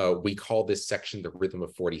 We call this section the Rhythm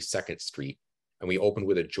of 42nd Street, and we open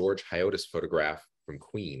with a George Hyotis photograph from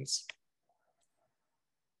Queens.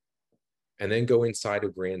 And then go inside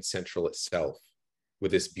of Grand Central itself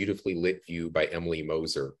with this beautifully lit view by Emily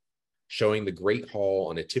Moser, showing the Great Hall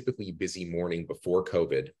on a typically busy morning before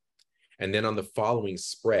COVID. And then on the following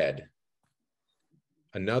spread,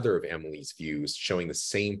 another of Emily's views showing the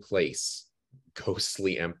same place,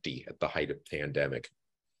 ghostly empty at the height of the pandemic.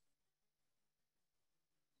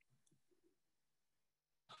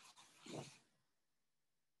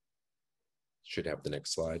 Should have the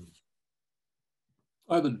next slide.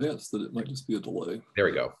 I've advanced that it might just be a delay. There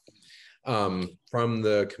we go. From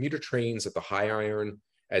the commuter trains at the High Iron,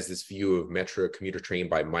 as this view of Metro commuter train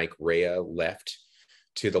by Mike Rea left,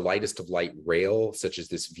 to the lightest of light rail, such as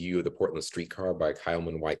this view of the Portland streetcar by Kyle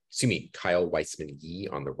Weissman Yee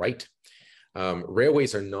on the right.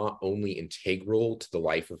 Railways are not only integral to the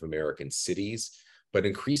life of American cities, but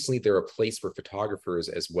increasingly they're a place where photographers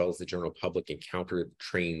as well as the general public encounter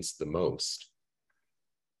trains the most.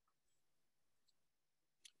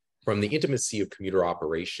 From the intimacy of commuter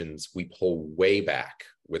operations, we pull way back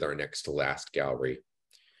with our next to last gallery,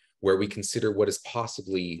 where we consider what is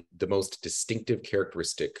possibly the most distinctive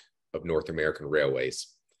characteristic of North American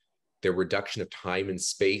railways, their reduction of time and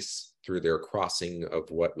space through their crossing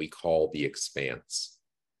of what we call the expanse.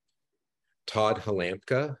 Todd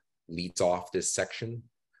Halampka leads off this section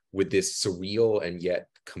with this surreal and yet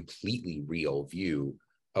completely real view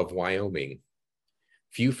of Wyoming.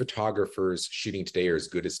 Few photographers shooting today are as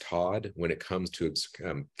good as Todd when it comes to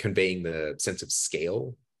conveying the sense of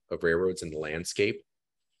scale of railroads in the landscape.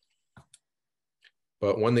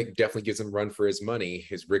 But one that definitely gives him a run for his money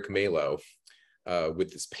is Rick Malo,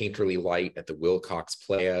 with this painterly light at the Wilcox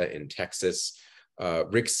Playa in Texas.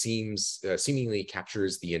 Rick seemingly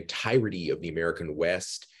captures the entirety of the American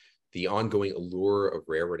West, the ongoing allure of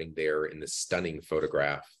railroading there in this stunning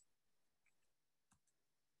photograph.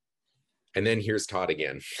 And then here's Todd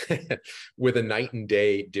again, with a night and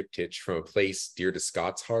day diptych from a place dear to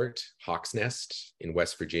Scott's heart, Hawk's Nest in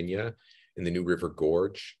West Virginia, in the New River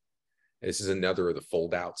Gorge. This is another of the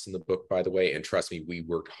foldouts in the book, by the way, and trust me, we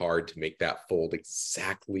worked hard to make that fold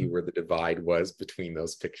exactly where the divide was between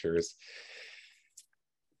those pictures.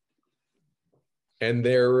 And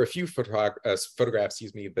there are a few photographs,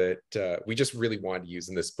 that we just really wanted to use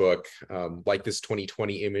in this book, like this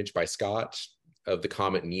 2020 image by Scott of the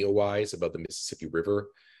comet Neowise above the Mississippi River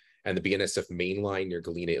and the BNSF main line near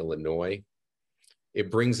Galena, Illinois. It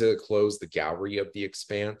brings to a close the gallery of the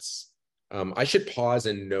expanse. I should pause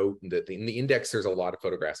and note that in the index, there's a lot of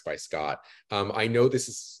photographs by Scott. I know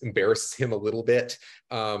this embarrasses him a little bit.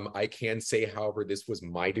 I can say, however, this was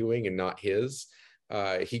my doing and not his.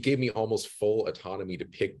 He gave me almost full autonomy to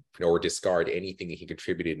pick or discard anything he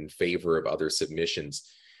contributed in favor of other submissions.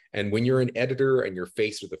 And when you're an editor and you're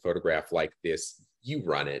faced with a photograph like this, you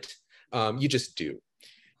run it. You just do.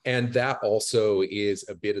 And that also is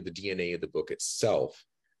a bit of the DNA of the book itself.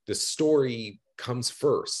 The story comes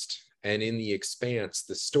first. And in The Expanse,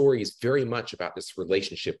 the story is very much about this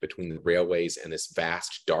relationship between the railways and this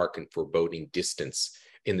vast, dark, and foreboding distance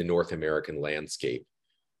in the North American landscape.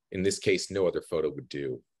 In this case, no other photo would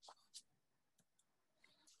do.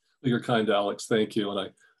 You're kind, Alex. Thank you.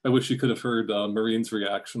 And I wish you could have heard Maureen's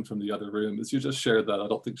reaction from the other room as you just shared that. I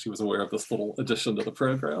don't think she was aware of this little addition to the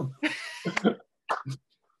program.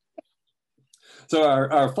 So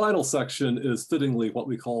our final section is fittingly what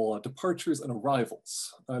we call departures and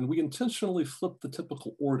arrivals. And we intentionally flip the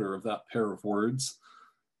typical order of that pair of words.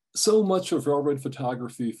 So much of railroad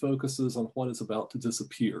photography focuses on what is about to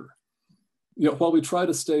disappear. While we try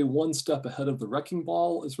to stay one step ahead of the wrecking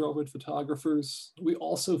ball as railroad photographers, we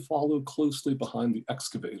also follow closely behind the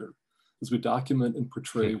excavator as we document and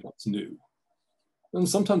portray what's new. And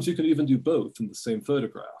sometimes you can even do both in the same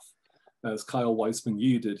photograph, as Kyle Weissman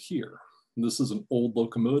Yee did here. And this is an old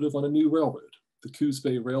locomotive on a new railroad, the Coos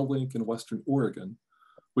Bay Rail Link in Western Oregon,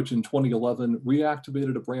 which in 2011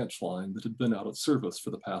 reactivated a branch line that had been out of service for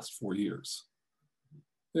the past 4 years.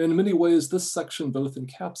 In many ways, this section both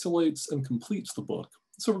encapsulates and completes the book,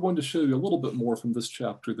 so we're going to show you a little bit more from this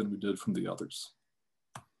chapter than we did from the others.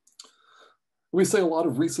 We say a lot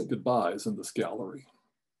of recent goodbyes in this gallery.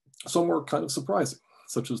 Some were kind of surprising,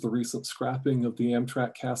 such as the recent scrapping of the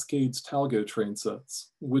Amtrak Cascades Talgo train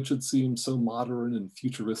sets, which had seemed so modern and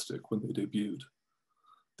futuristic when they debuted.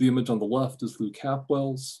 The image on the left is Lou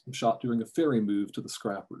Capwell's, shot during a ferry move to the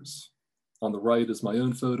scrappers. On the right is my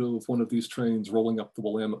own photo of one of these trains rolling up the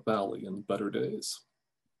Willamette Valley in better days.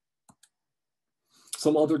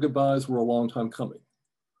 Some other goodbyes were a long time coming.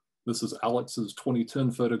 This is Alex's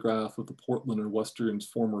 2010 photograph of the Portland and Western's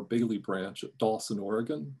former Bailey branch at Dawson,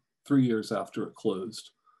 Oregon, 3 years after it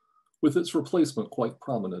closed, with its replacement quite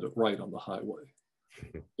prominent at right on the highway.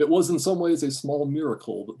 It was in some ways a small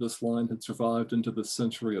miracle that this line had survived into this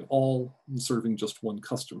century at all, serving just one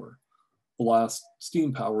customer, the last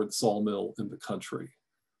steam-powered sawmill in the country.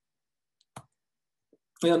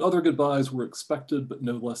 And other goodbyes were expected, but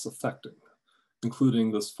no less affecting,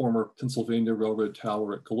 including this former Pennsylvania Railroad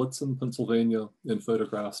tower at Gallitzin, Pennsylvania, in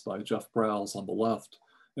photographs by Jeff Browse on the left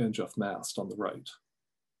and Jeff Mast on the right.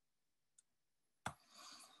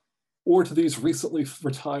 Or to these recently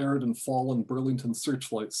retired and fallen Burlington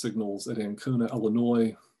searchlight signals at Ancona,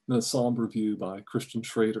 Illinois, in a somber view by Christian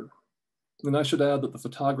Schrader. And I should add that the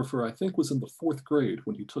photographer, I think, was in the 4th grade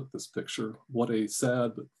when he took this picture. What a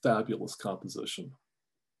sad but fabulous composition.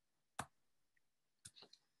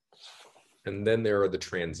 And then there are the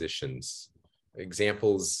transitions,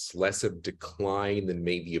 examples less of decline than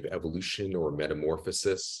maybe of evolution or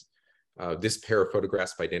metamorphosis. This pair of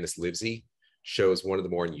photographs by Dennis Livesey shows one of the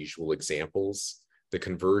more unusual examples, the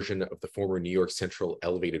conversion of the former New York Central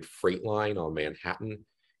elevated freight line on Manhattan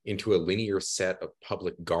into a linear set of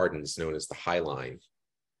public gardens known as the High Line.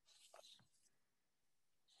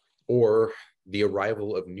 Or the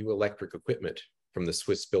arrival of new electric equipment from the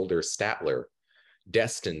Swiss builder Statler,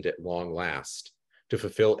 destined at long last to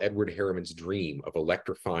fulfill Edward Harriman's dream of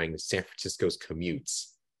electrifying San Francisco's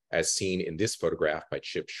commutes, as seen in this photograph by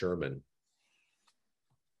Chip Sherman.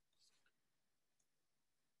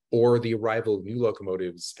 Or the arrival of new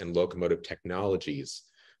locomotives and locomotive technologies,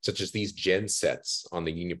 such as these gen sets on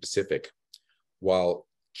the Union Pacific, while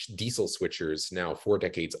diesel switchers, now 4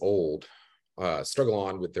 decades old, struggle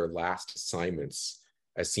on with their last assignments,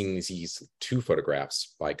 as seen in these 2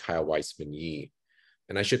 photographs by Kyle Weissman-Yee.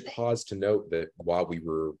 And I should pause to note that while we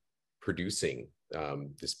were producing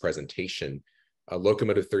this presentation,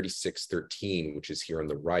 locomotive 3613, which is here on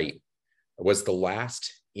the right, was the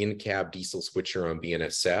last in-cab diesel switcher on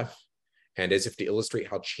BNSF. And as if to illustrate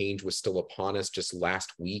how change was still upon us, just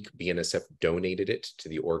last week, BNSF donated it to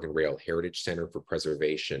the Oregon Rail Heritage Center for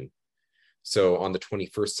preservation. So on the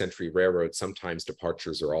 21st Century Railroad, sometimes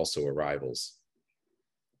departures are also arrivals.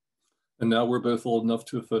 And now we're both old enough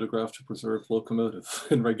to have photographed a preserved locomotive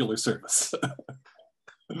in regular service.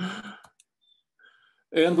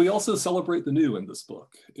 And we also celebrate the new in this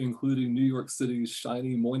book, including New York City's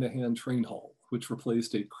shiny Moynihan train hall, which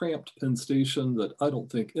replaced a cramped Penn Station that I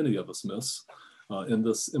don't think any of us miss in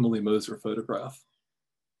this Emily Moser photograph.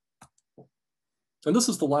 And this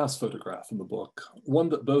is the last photograph in the book, one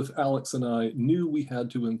that both Alex and I knew we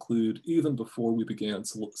had to include even before we began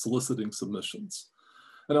soliciting submissions.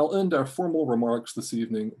 And I'll end our formal remarks this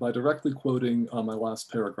evening by directly quoting my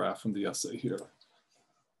last paragraph from the essay here.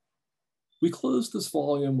 We closed this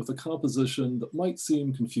volume with a composition that might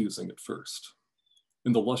seem confusing at first.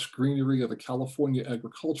 In the lush greenery of a California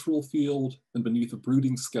agricultural field and beneath a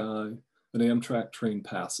brooding sky, an Amtrak train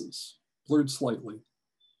passes, blurred slightly,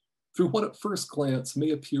 through what at first glance may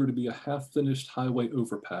appear to be a half-finished highway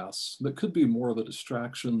overpass that could be more of a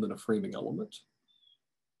distraction than a framing element.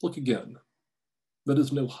 Look again. That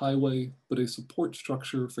is no highway, but a support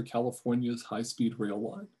structure for California's high-speed rail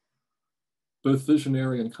line. Both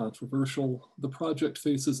visionary and controversial, the project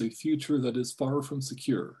faces a future that is far from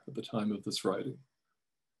secure at the time of this writing.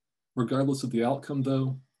 Regardless of the outcome,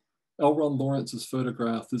 though, L. Ron Lawrence's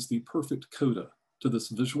photograph is the perfect coda to this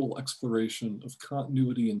visual exploration of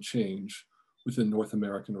continuity and change within North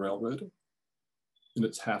American railroading. In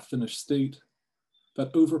its half-finished state,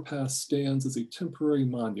 that overpass stands as a temporary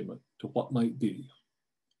monument to what might be,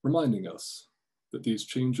 reminding us that these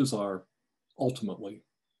changes are, ultimately,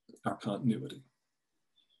 our continuity.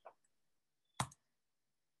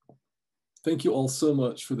 Thank you all so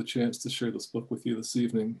much for the chance to share this book with you this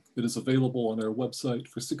evening. It is available on our website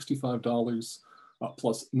for $65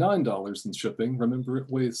 plus $9 in shipping. Remember, it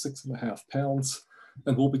weighs 6.5 pounds,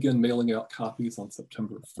 and we'll begin mailing out copies on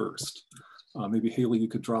September 1st. Maybe Haley, you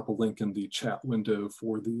could drop a link in the chat window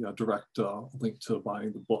for the direct link to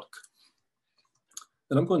buying the book.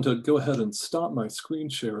 And I'm going to go ahead and stop my screen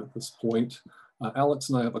share at this point. Alex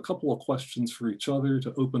and I have a couple of questions for each other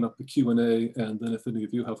to open up the Q&A, and then if any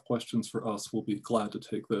of you have questions for us, we'll be glad to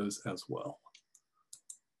take those as well.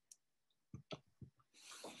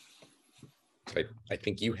 I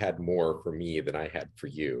think you had more for me than I had for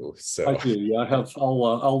you. So I do. Yeah, I have.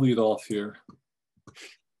 I'll lead off here.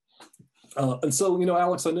 And so, you know,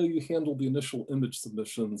 Alex, I know you handled the initial image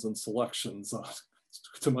submissions and selections.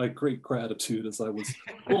 to my great gratitude, as I was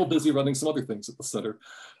a little busy running some other things at the center.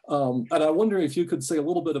 And I wonder if you could say a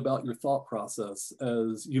little bit about your thought process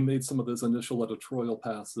as you made some of those initial editorial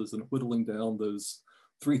passes and whittling down those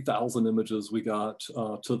 3,000 images we got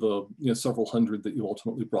to the several hundred that you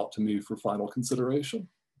ultimately brought to me for final consideration.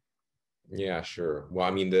 Yeah, sure. Well,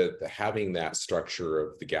 I mean, the having that structure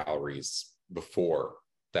of the galleries before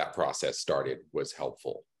that process started was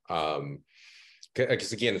helpful.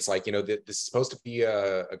 Because again, it's like, this is supposed to be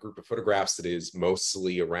a group of photographs that is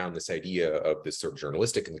mostly around this idea of this sort of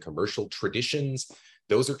journalistic and the commercial traditions.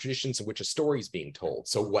 Those are traditions in which a story is being told.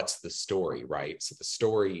 So what's the story, right? So the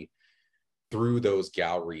story through those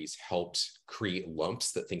galleries helped create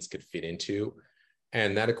lumps that things could fit into.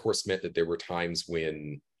 And that, of course, meant that there were times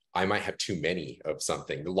when I might have too many of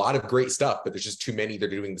something, a lot of great stuff, but there's just too many that are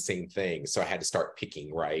doing the same thing. So I had to start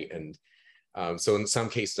picking, right? And so in some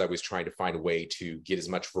cases, I was trying to find a way to get as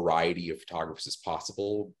much variety of photographers as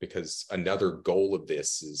possible, because another goal of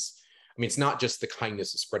this is, I mean, it's not just the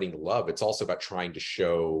kindness of spreading the love, it's also about trying to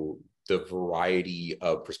show the variety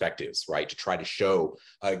of perspectives, right? To try to show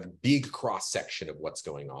a big cross-section of what's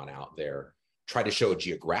going on out there, try to show a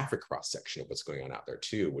geographic cross-section of what's going on out there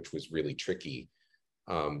too, which was really tricky.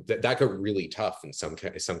 That got really tough in some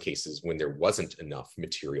cases when there wasn't enough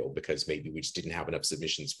material, because maybe we just didn't have enough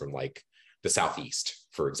submissions from like the Southeast,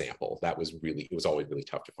 for example. It was always really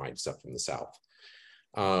tough to find stuff from the South.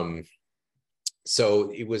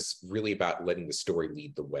 So it was really about letting the story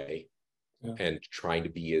lead the way, yeah, and trying to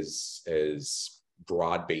be as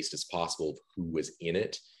broad-based as possible of who was in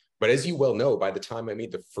it. But as you well know, by the time I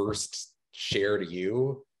made the first share to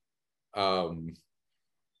you,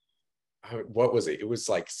 what was it? It was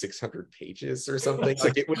like 600 pages or something.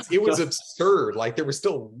 Like it was absurd. Like there were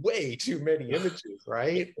still way too many images,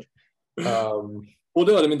 right? Well,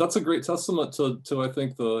 no, I mean, that's a great testament to I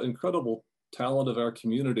think the incredible talent of our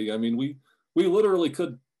community. I mean, we literally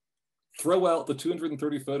could throw out the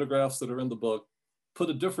 230 photographs that are in the book, put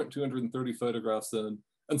a different 230 photographs in,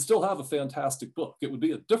 and still have a fantastic book. It would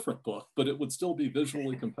be a different book, but it would still be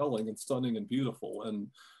visually compelling and stunning and beautiful. And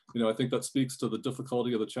I think that speaks to the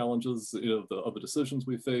difficulty of the challenges of the decisions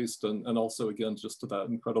we faced, and also, again, just to that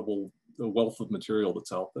incredible wealth of material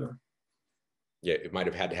that's out there. Yeah, it might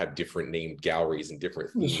have had to have different named galleries and different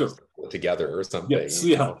themes, sure, together or something. Yes,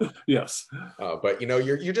 yeah, yes. But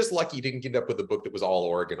you're just lucky you didn't end up with a book that was all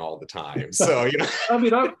Oregon all the time. So I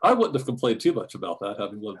mean, I wouldn't have complained too much about that,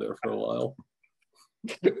 having lived there for a while.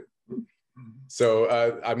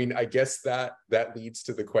 So I mean, I guess that leads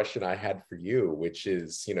to the question I had for you, which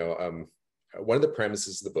is, one of the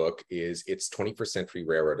premises of the book is it's 21st century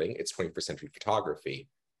railroading, it's 21st century photography.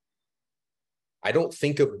 I don't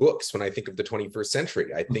think of books when I think of the 21st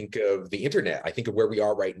century. I think of the internet. I think of where we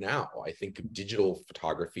are right now. I think of digital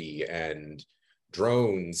photography and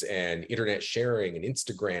drones and internet sharing and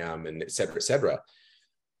Instagram and et cetera, et cetera.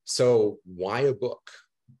 So why a book?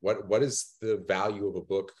 What is the value of a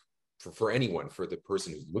book for anyone, for the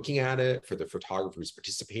person who's looking at it, for the photographer who's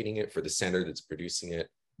participating in it, for the center that's producing it?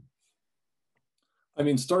 I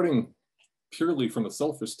mean, starting purely from a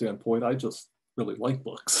selfish standpoint, I just really like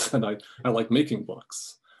books, and I like making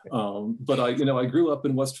books. But I grew up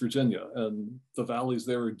in West Virginia, and the valleys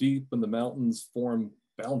there are deep, and the mountains form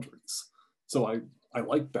boundaries. So I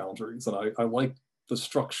like boundaries, and I like the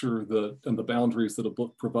structure and the boundaries that a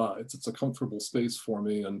book provides. It's a comfortable space for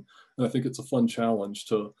me, and I think it's a fun challenge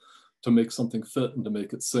to make something fit and to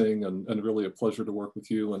make it sing, and really a pleasure to work with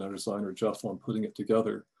you and our designer Jeff on putting it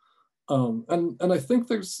together. And I think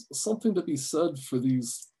there's something to be said for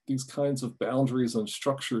these kinds of boundaries and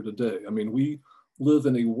structure today. I mean, we live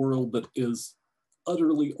in a world that is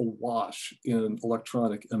utterly awash in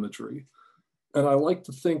electronic imagery. And I like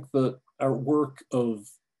to think that our work of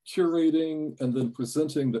curating and then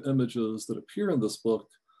presenting the images that appear in this book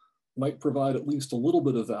might provide at least a little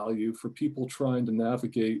bit of value for people trying to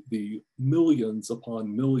navigate the millions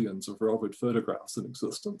upon millions of railroad photographs in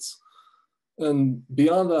existence. And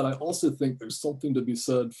beyond that, I also think there's something to be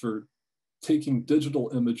said for taking digital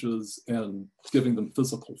images and giving them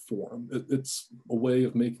physical form. It's a way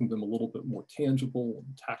of making them a little bit more tangible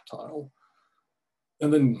and tactile.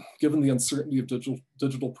 And then given the uncertainty of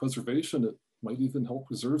digital preservation, it might even help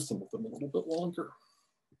preserve some of them a little bit longer.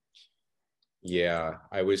 Yeah,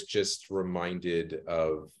 I was just reminded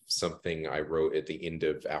of something I wrote at the end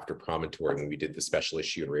of After Promontory when we did the special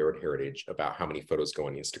issue in Railroad Heritage about how many photos go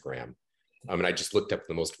on Instagram. And I just looked up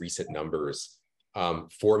the most recent numbers. 4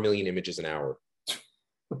 million images an hour.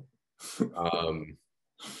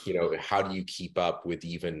 How do you keep up with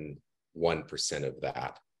even 1% of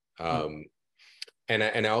that?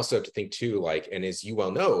 And I also have to think too, like, and as you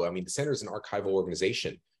well know, I mean, the center is an archival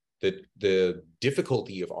organization. The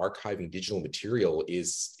difficulty of archiving digital material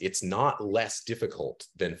is it's not less difficult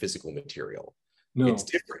than physical material. No. It's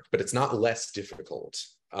different, but it's not less difficult.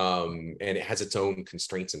 And it has its own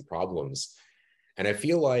constraints and problems. And I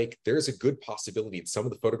feel like there's a good possibility that some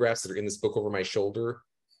of the photographs that are in this book over my shoulder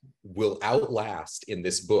will outlast in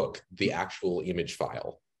this book the actual image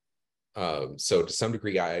file. So to some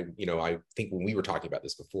degree, I think when we were talking about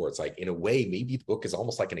this before, it's like, in a way, maybe the book is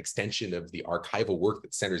almost like an extension of the archival work that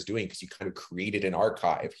the center's doing, because you kind of created an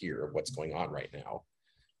archive here of what's going on right now.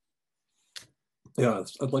 Yeah,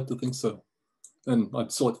 I'd like to think so. And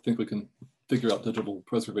I'd still like to think we can figure out digital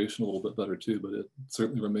preservation a little bit better too, but it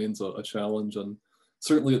certainly remains a challenge. And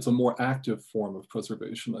certainly it's a more active form of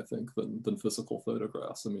preservation, I think, than physical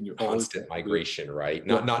photographs. I mean, you're constant migration, right?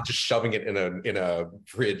 Not just shoving it in a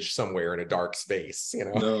fridge somewhere in a dark space, you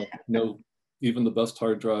know? No, even the best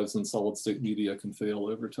hard drives and solid state media can fail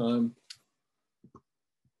over time.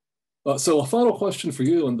 So a final question for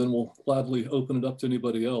you, and then we'll gladly open it up to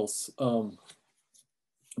anybody else.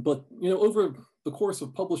 But over the course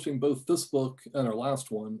of publishing both this book and our last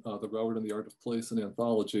one, The Railroad and the Art of Place, an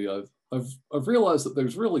anthology, I've realized that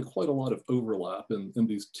there's really quite a lot of overlap in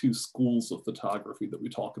these two schools of photography that we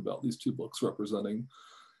talk about, these two books representing.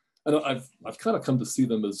 And I've kind of come to see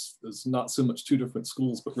them as not so much two different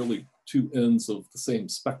schools, but really two ends of the same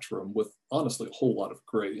spectrum, with honestly a whole lot of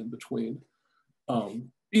gray in between.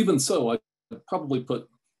 Even so, I'd probably put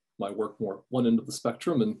my work more one end of the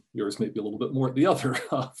spectrum, and yours may be a little bit more at the other,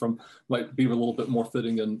 might be a little bit more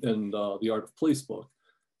fitting in the Art of Place book.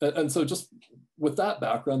 And so just with that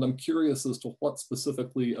background, I'm curious as to what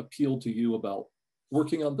specifically appealed to you about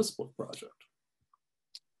working on this book project.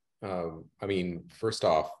 I mean, first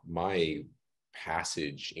off, my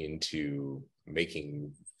passage into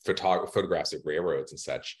making photographs of railroads and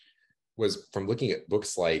such was from looking at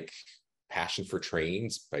books like Passion for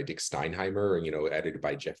Trains by Dick Steinheimer, edited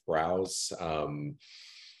by Jeff Browse,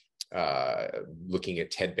 looking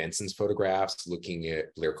at Ted Benson's photographs, looking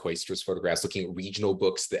at Blair Koister's photographs, looking at regional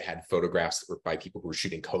books that had photographs that were by people who were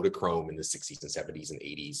shooting Kodachrome in the 60s and 70s and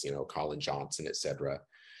 80s, Colin Johnson, etc. In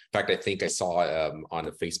fact, I think I saw on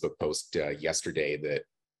a Facebook post yesterday that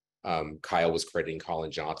Kyle was crediting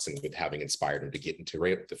Colin Johnson with having inspired him to get into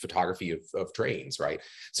the photography of trains, right?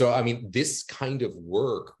 So, I mean, this kind of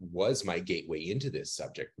work was my gateway into this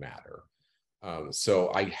subject matter.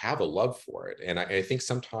 So I have a love for it. And I think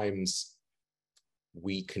sometimes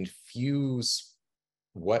we confuse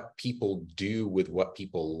what people do with what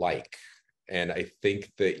people like. And I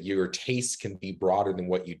think that your taste can be broader than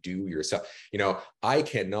what you do yourself. I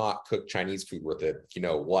cannot cook Chinese food worth it,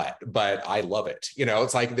 but I love it.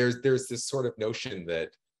 It's like there's this sort of notion that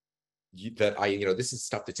this is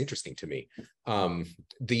stuff that's interesting to me.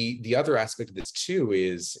 The other aspect of this too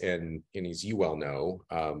is, and as you well know,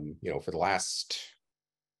 for the last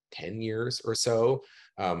 10 years or so,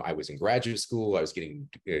 I was in graduate school, I was getting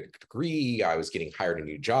a degree, I was getting hired a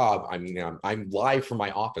new job. I mean, I'm live from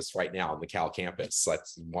my office right now on the Cal campus.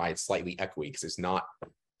 That's why it's slightly echoey, because there's not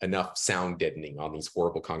enough sound deadening on these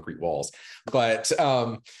horrible concrete walls. But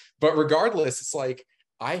regardless, it's like,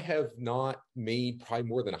 I have not made probably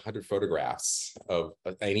more than 100 photographs of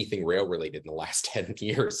anything rail related in the last 10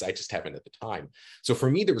 years. I just haven't at the time. So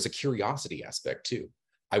for me, there was a curiosity aspect too.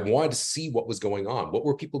 I wanted to see what was going on. What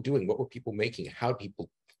were people doing? What were people making? How people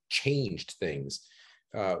changed things?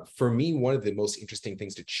 For me, one of the most interesting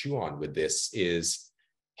things to chew on with this is,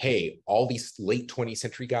 hey, all these late 20th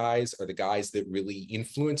century guys are the guys that really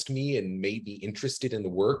influenced me and made me interested in the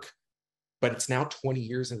work. But it's now 20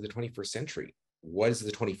 years into the 21st century. What is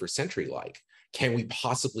the 21st century like? Can we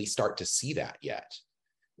possibly start to see that yet?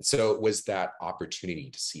 So it was that opportunity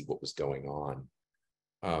to see what was going on.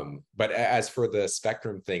 But as for the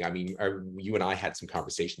spectrum thing, I mean, you and I had some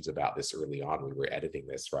conversations about this early on when we were editing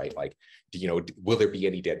this, right? Like, will there be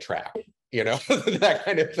any dead track? That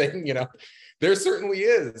kind of thing, there certainly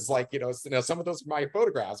is, like, some of those are my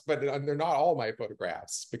photographs, but they're not all my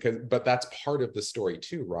photographs, but that's part of the story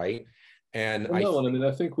too, right? And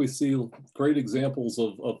I think we see great examples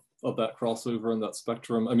of that crossover and that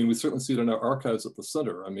spectrum. I mean, we certainly see it in our archives at the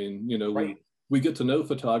center. I mean, right. We get to know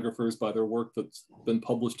photographers by their work that's been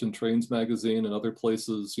published in Trains magazine and other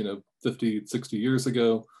places, 50, 60 years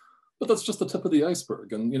ago, but that's just the tip of the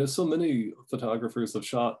iceberg. And, so many photographers have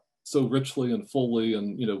shot so richly and fully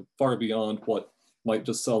and, far beyond what might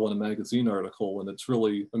just sell in a magazine article. And it's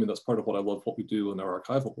really, I mean, that's part of what I love what we do in our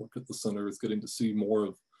archival work at the center, is getting to see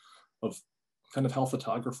more of kind of how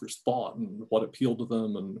photographers thought and what appealed to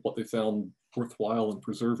them and what they found worthwhile in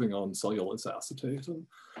preserving on cellulose acetate.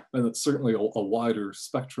 And it's certainly a wider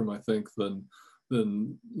spectrum, I think, than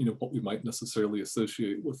what we might necessarily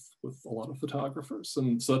associate with a lot of photographers.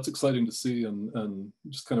 And so that's exciting to see, and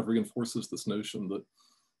just kind of reinforces this notion that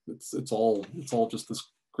it's all just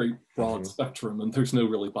this great broad spectrum, and there's no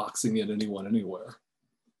really boxing in anyone anywhere,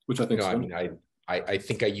 which I think. I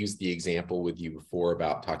think I used the example with you before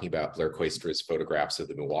about talking about Blair Koistra's photographs of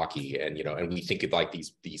the Milwaukee, and and we think of like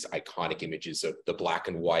these iconic images of the black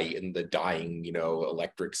and white and the dying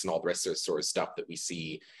electrics and all the rest of the sort of stuff that we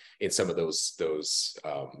see in some of those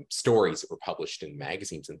stories that were published in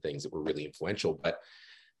magazines and things that were really influential. But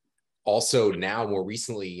also now, more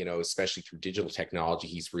recently, especially through digital technology,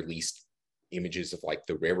 he's released images of like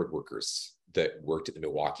the railroad workers that worked at the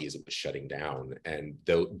Milwaukee as it was shutting down. And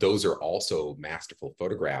those are also masterful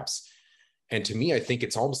photographs. And to me, I think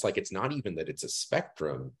it's almost like it's not even that it's a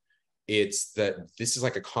spectrum, it's that this is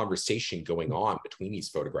like a conversation going on between these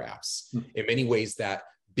photographs. In many ways, that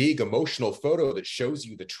big emotional photo that shows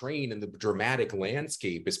you the train and the dramatic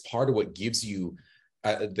landscape is part of what gives you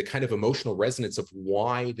the kind of emotional resonance of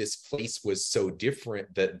why this place was so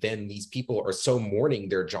different, that then these people are so mourning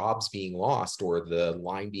their jobs being lost or the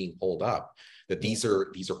line being pulled up, that these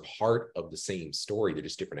are part of the same story. They're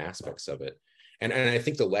just different aspects of it. And I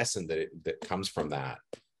think the lesson that comes from that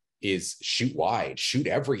is shoot wide, shoot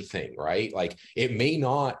everything, right? Like, it may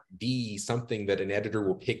not be something that an editor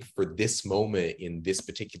will pick for this moment in this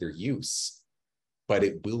particular use, but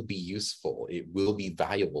it will be useful. It will be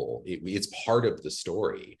valuable. It's part of the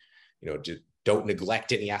story. Just don't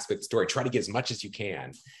neglect any aspect of the story. Try to get as much as you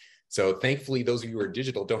can. So thankfully, those of you who are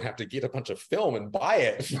digital don't have to get a bunch of film and buy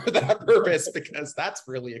it for that purpose, because that's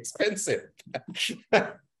really expensive.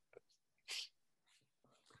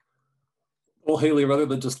 Well, Haley, rather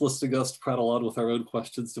than just listing us to prattle on with our own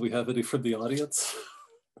questions, do we have any from the audience?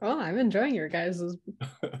 Oh, I'm enjoying your guys'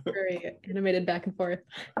 very animated back and forth.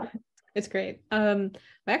 It's great. I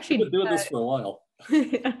actually been doing this for a while.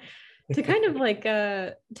 To kind of like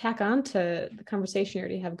tack on to the conversation you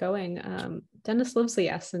already have going, Dennis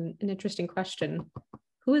Livesley asks an interesting question.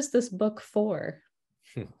 Who is this book for?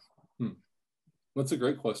 That's a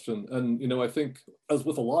great question. And, I think, as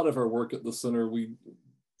with a lot of our work at the center, we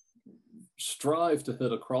strive to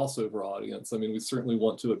hit a crossover audience. I mean, we certainly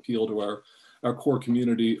want to appeal to our core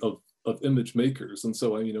community of image makers. And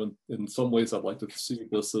so, in some ways, I'd like to see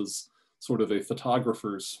this as sort of a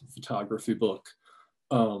photographer's photography book.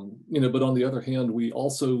 But on the other hand, we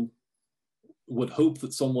also would hope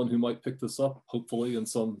that someone who might pick this up, hopefully in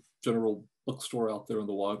some general bookstore out there in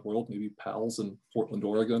the wide world, maybe Pals in Portland,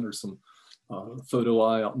 Oregon, or some Photo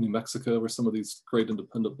Eye out in New Mexico, or some of these great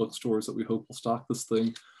independent bookstores that we hope will stock this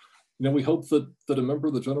thing. We hope that a member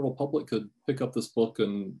of the general public could pick up this book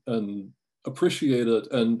and appreciate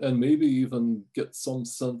it, and maybe even get some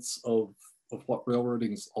sense of what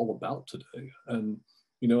railroading is all about today. And,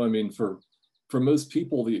 for most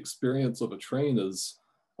people, the experience of a train is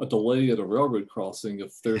a delay at a railroad crossing,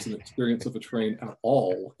 if there's an experience of a train at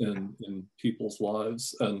all in people's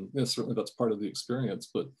lives. And certainly that's part of the experience,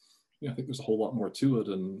 but I think there's a whole lot more to it.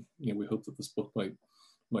 And, we hope that this book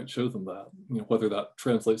might show them that. Whether that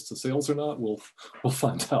translates to sales or not, we'll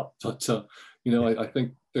find out. But, I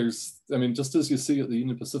think just as you see at the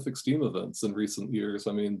Union Pacific steam events in recent years,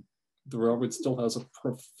 the railroad still has a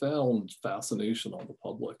profound fascination on the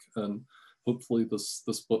public, and hopefully this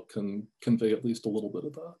book can convey at least a little bit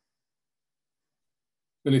of that.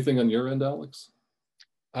 Anything on your end, Alex?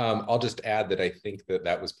 I'll just add that I think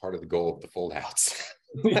that was part of the goal of the foldouts.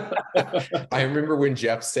 I remember when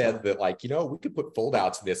Jeff said that, we could put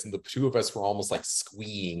foldouts in this, and the two of us were almost like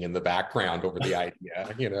squeeing in the background over the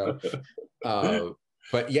idea,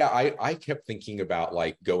 But yeah, I kept thinking about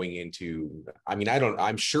going into,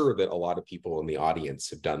 I'm sure that a lot of people in the audience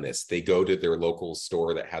have done this. They go to their local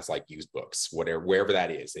store that has used books, wherever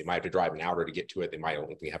that is. They might have to drive an hour to get to it. They might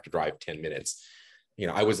only have to drive 10 minutes.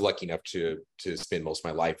 I was lucky enough to spend most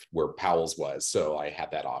of my life where Powell's was, so I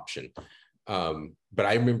had that option. But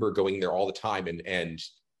I remember going there all the time and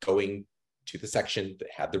going to the section that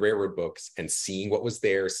had the railroad books and seeing what was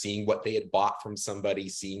there, seeing what they had bought from somebody,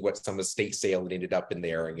 seeing what some estate sale had ended up in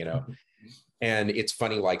there, And it's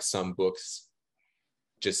funny, some books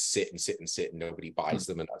just sit and nobody buys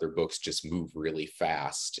them, and other books just move really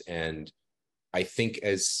fast. And I think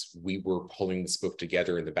as we were pulling this book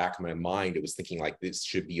together, in the back of my mind, it was thinking this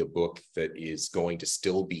should be a book that is going to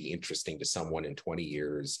still be interesting to someone in 20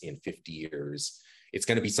 years, in 50 years. It's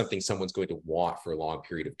going to be something someone's going to want for a long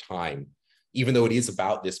period of time. Even though it is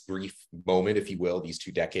about this brief moment, if you will, these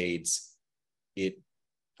 2 decades,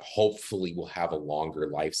 hopefully will have a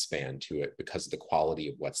longer lifespan to it because of the quality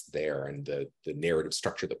of what's there and the narrative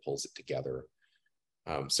structure that pulls it together.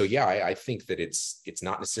 So yeah, I think that it's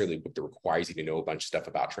not necessarily a book that requires you to know a bunch of stuff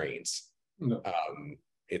about trains. No.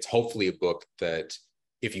 It's hopefully a book that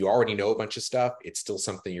if you already know a bunch of stuff, it's still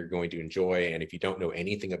something you're going to enjoy. And if you don't know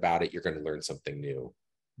anything about it, you're going to learn something new.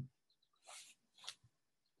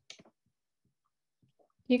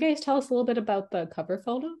 You guys tell us a little bit about the cover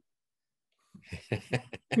photo?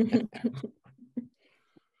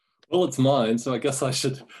 Well, it's mine, so I guess I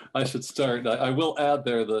should start. I will add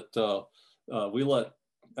there that we let,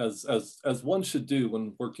 as one should do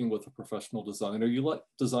when working with a professional designer, you let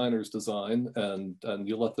designers design and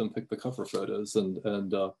you let them pick the cover photos.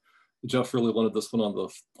 And Jeff really wanted this one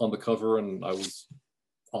on the cover, and I was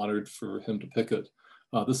honored for him to pick it.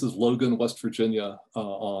 This is Logan, West Virginia,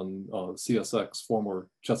 on CSX, former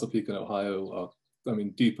Chesapeake and Ohio. I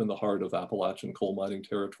mean, deep in the heart of Appalachian coal mining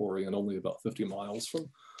territory, and only about 50 miles from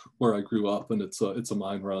where I grew up. And it's a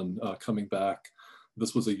mine run coming back.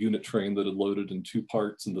 This was a unit train that had loaded in 2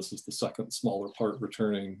 parts, and this is the second smaller part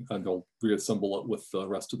returning, and they'll reassemble it with the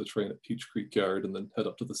rest of the train at Peach Creek Yard and then head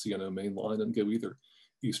up to the CNO main line and go either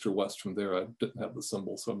east or west from there. I didn't have the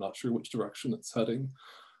symbol, so I'm not sure which direction it's heading.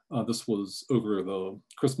 This was over the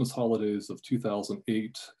Christmas holidays of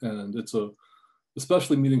 2008, and it's a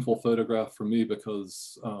especially meaningful photograph for me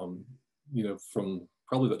because, you know, from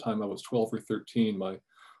probably the time I was 12 or 13, my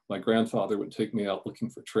grandfather would take me out looking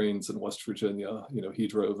for trains in West Virginia. You know, he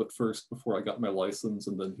drove at first before I got my license,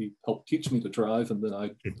 and then he helped teach me to drive, and then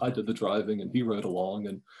I did the driving and he rode along.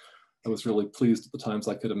 And I was really pleased at the times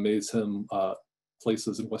I could amaze him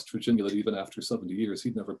places in West Virginia that even after 70 years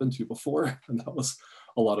he'd never been to before. And that was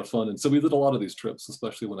a lot of fun. And so we did a lot of these trips,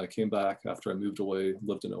 especially when I came back after I moved away,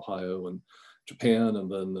 lived in Ohio and Japan,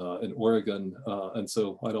 and then in Oregon. And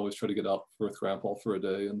so I'd always try to get out with Grandpa for a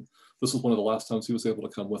day. And this was one of the last times he was able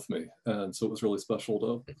to come with me. And so it was really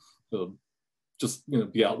special to just, you know,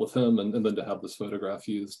 be out with him, and then to have this photograph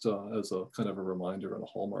used as a kind of a reminder and a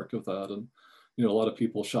hallmark of that. And, you know, a lot of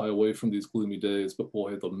people shy away from these gloomy days, but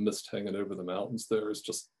boy, the mist hanging over the mountains there is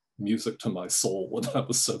just music to my soul. And I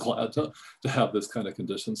was so glad to have this kind of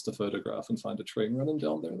conditions to photograph and find a train running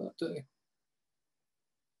down there that day.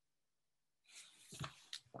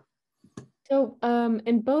 So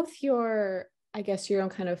in both your, I guess, your own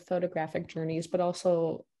kind of photographic journeys, but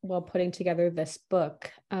also while putting together this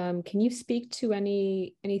book, can you speak to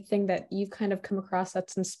anything that you've kind of come across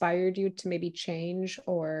that's inspired you to maybe change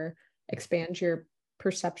or expand your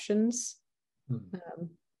perceptions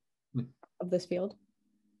of this field?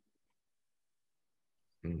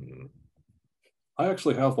 I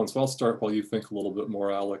actually have one, so I'll start while you think a little bit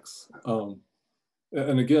more, Alex.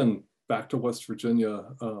 And again, back to West Virginia,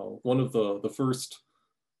 one of the first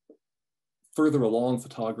further along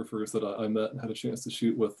photographers that I met and had a chance to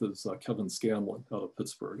shoot with is Kevin Scanlon out of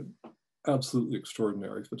Pittsburgh, an absolutely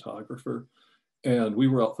extraordinary photographer. And we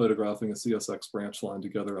were out photographing a CSX branch line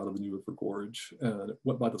together out of the New River Gorge, and it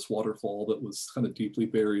went by this waterfall that was kind of deeply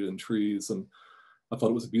buried in trees. And I thought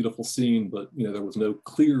it was a beautiful scene, but, you know, there was no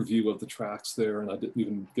clear view of the tracks there, and I didn't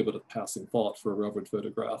even give it a passing thought for a railroad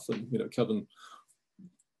photograph. And, you know, Kevin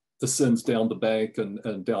descends down the bank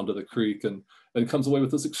and down to the creek and comes away with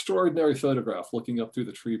this extraordinary photograph looking up through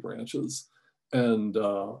the tree branches. And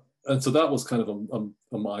so that was kind of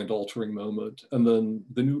a mind-altering moment. And then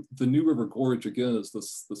the New River Gorge, again, is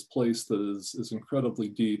this place that is incredibly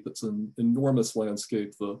deep. It's an enormous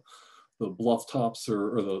landscape. The bluff tops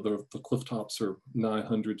or the cliff tops are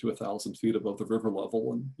 900 to 1,000 feet above the river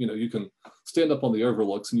level. And, you know, you can stand up on the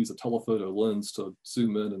overlooks and use a telephoto lens to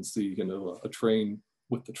zoom in and see, you know, a train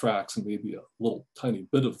with the tracks and maybe a little tiny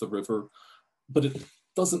bit of the river, but it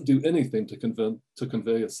doesn't do anything to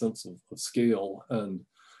convey a sense of scale. And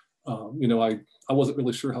you know, I wasn't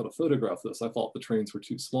really sure how to photograph this. I thought the trains were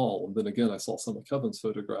too small. And then again, I saw some of Kevin's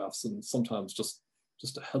photographs, and sometimes just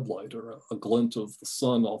a headlight or a glint of the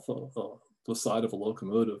sun off the side of a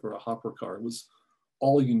locomotive or a hopper car was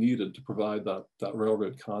all you needed to provide that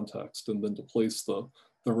railroad context, and then to place the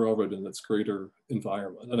railroad in its greater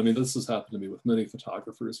environment. And I mean, this has happened to me with many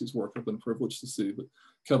photographers whose work I've been privileged to see, but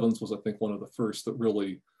Kevin's was, I think, one of the first that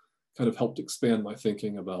really kind of helped expand my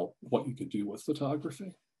thinking about what you could do with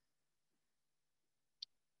photography.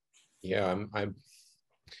 Yeah,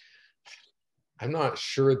 I'm not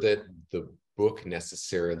sure that the book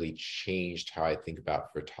necessarily changed how I think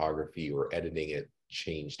about photography, or editing it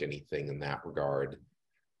changed anything in that regard.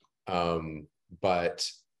 But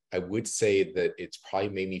I would say that it's probably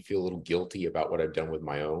made me feel a little guilty about what I've done with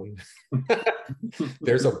my own.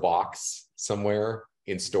 There's a box somewhere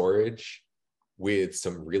in storage with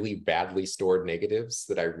some really badly stored negatives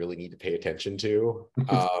that I really need to pay attention to.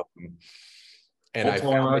 And Don't I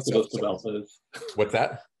tell found our myself. archivist about those. What's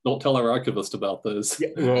that? Don't tell our archivist about those. Yeah.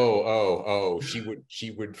 Oh,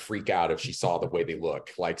 she would freak out if she saw the way they look.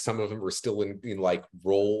 Like some of them are still in like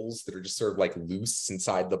rolls that are just sort of like loose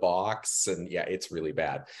inside the box. And yeah, it's really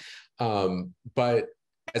bad. But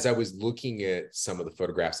as I was looking at some of the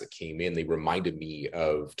photographs that came in, they reminded me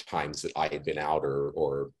of times that I had been out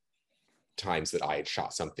or times that I had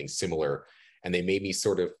shot something similar. And they made me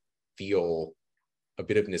sort of feel a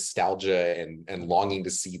bit of nostalgia and longing to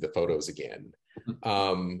see the photos again.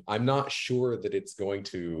 I'm not sure that it's going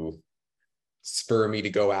to spur me to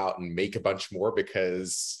go out and make a bunch more,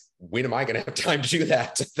 because when am I going to have time to do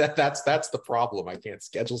that? That's the problem. I can't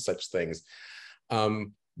schedule such things.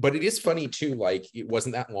 But it is funny too, like it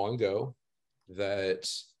wasn't that long ago that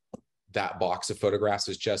box of photographs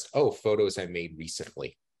was just, oh, photos I made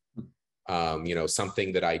recently. You know,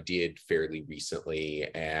 something that I did fairly recently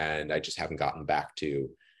and I just haven't gotten back to.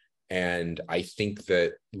 And I think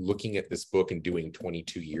that looking at this book and doing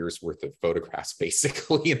 22 years worth of photographs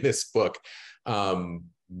basically in this book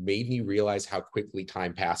made me realize how quickly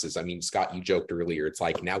time passes. I mean, Scott, you joked earlier, it's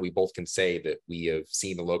like now we both can say that we have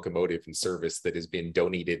seen a locomotive in service that has been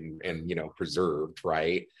donated and you know, preserved,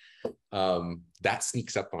 right? That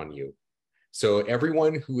sneaks up on you. So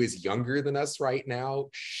everyone who is younger than us right now,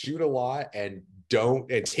 shoot a lot and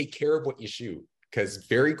take care of what you shoot, because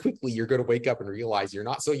very quickly you're going to wake up and realize you're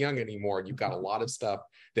not so young anymore. And you've got a lot of stuff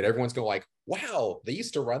that everyone's going to like, wow, they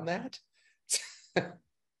used to run that.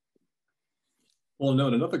 Well, no,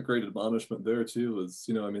 and another great admonishment there too is,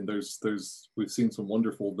 you know, I mean, we've seen some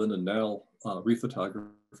wonderful then and now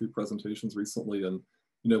rephotography presentations recently, and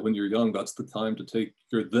you know, when you're young, that's the time to take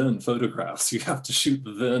your then photographs. You have to shoot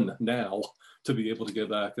the then now to be able to go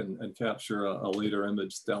back and capture a later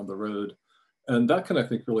image down the road, and that can, I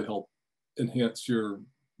think, really help enhance your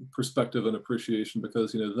perspective and appreciation,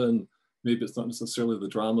 because you know, then maybe it's not necessarily the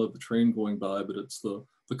drama of the train going by, but it's the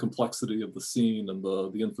complexity of the scene and the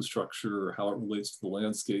infrastructure, or how it relates to the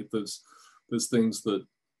landscape. Those things that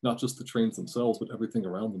not just the trains themselves, but everything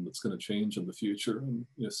around them that's going to change in the future. And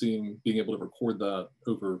you know, being able to record that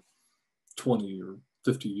over 20 or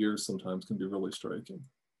 50 years sometimes can be really striking.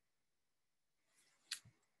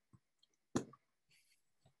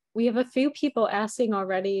 We have a few people asking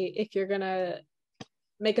already if you're gonna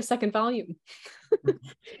make a second volume.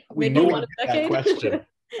 We knew that question.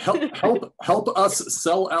 Help us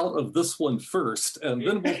sell out of this one first, and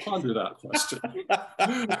then we'll ponder that question.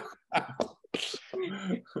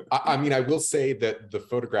 I mean, I will say that the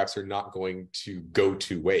photographs are not going to go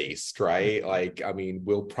to waste, right? Like, I mean,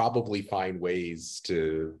 we'll probably find ways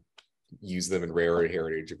to use them in rare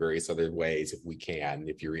heritage or various other ways if we can,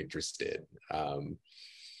 if you're interested.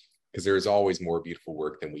 Because there's always more beautiful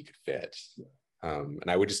work than we could fit. And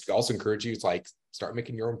I would just also encourage you to like start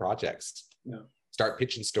making your own projects. Yeah. Start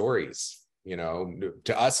pitching stories, you know,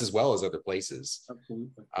 to us as well as other places.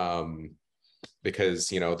 Absolutely.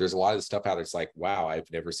 Because, you know, there's a lot of stuff out there. It's like, wow,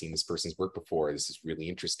 I've never seen this person's work before. This is really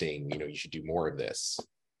interesting. You know, you should do more of this.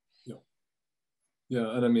 Yeah.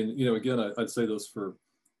 Yeah. And I mean, you know, again, I'd say this for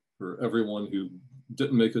everyone who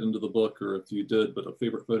didn't make it into the book, or if you did, but a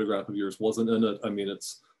favorite photograph of yours wasn't in it. I mean,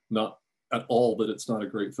 it's not at all that it's not a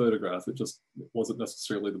great photograph. It wasn't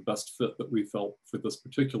necessarily the best fit that we felt for this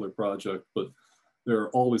particular project, but there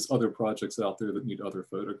are always other projects out there that need other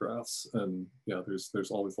photographs. And yeah,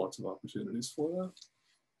 there's always lots of opportunities for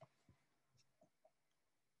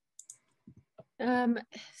that.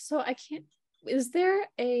 So is there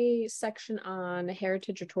a section on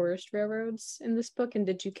heritage or tourist railroads in this book? And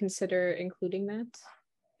did you consider including that?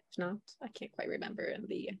 If not, I can't quite remember in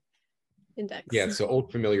the index. Yeah, so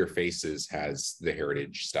Old Familiar Faces has the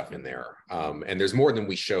heritage stuff in there. And there's more than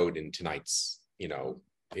we showed in tonight's, you know,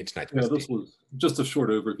 in tonight's Yeah, this was just a short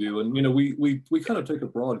overview. And, you know, we kind of take a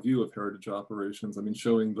broad view of heritage operations. I mean,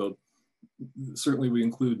 certainly we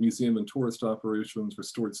include museum and tourist operations,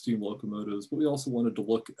 restored steam locomotives, but we also wanted to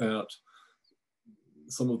look at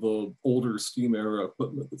some of the older steam era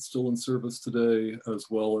equipment that's still in service today, as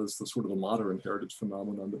well as the sort of the modern heritage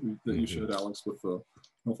phenomenon that you showed, Alex, with the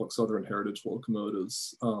Norfolk Southern heritage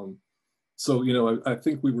locomotives. So, you know, I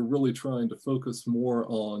think we were really trying to focus more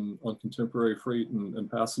on contemporary freight and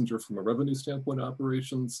passenger from a revenue standpoint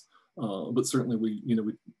operations, but certainly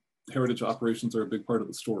heritage operations are a big part of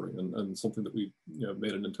the story, and something that we, you know,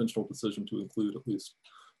 made an intentional decision to include, at least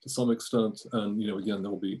to some extent. And, you know, again,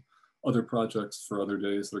 there'll be other projects for other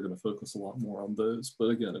days that are going to focus a lot more on those. But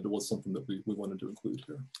again, it was something that we wanted to include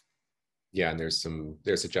here. Yeah, and there's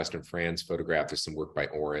a Justin Franz photograph. There's some work by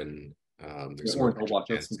Oren. There's some Oren Hellbach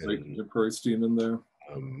has some great contemporary steam in there.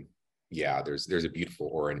 Yeah, there's a beautiful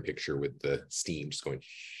Oren picture with the steam just going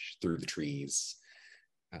through the trees.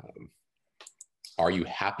 Are you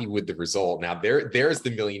happy with the result? Now there's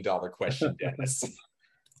the $1 million question, Dennis.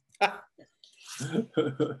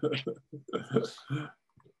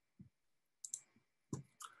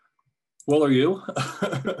 Well, are you?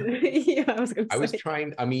 Yeah, I was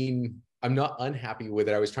trying, I mean, I'm not unhappy with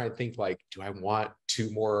it. I was trying to think like, do I want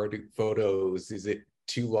 2 more photos? Is it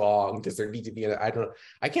too long? Does there need to be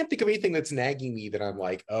I can't think of anything that's nagging me that I'm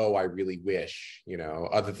like, oh, I really wish, you know,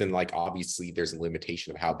 other than like, obviously there's a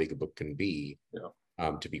limitation of how big a book can be,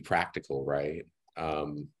 to be practical, right?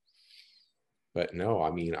 But no,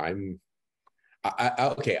 I mean,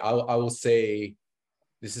 okay, I will say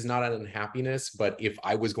this is not an unhappiness, but if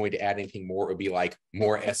I was going to add anything more, it would be like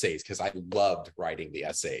more essays, because I loved writing the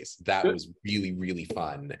essays. That was really, really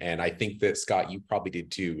fun. And I think that, Scott, you probably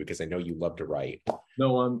did too, because I know you love to write.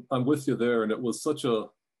 No, I'm with you there. And it was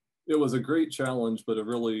a great challenge, but a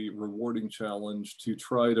really rewarding challenge to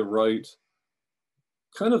try to write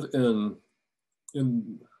kind of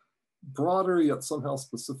in broader yet somehow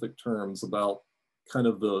specific terms about kind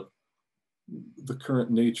of the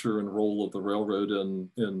current nature and role of the railroad in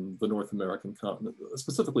the North American continent,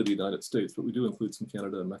 specifically the United States, but we do include some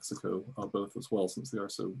Canada and Mexico, both as well, since they are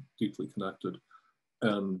so deeply connected.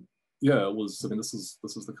 And yeah, it was, I mean, this is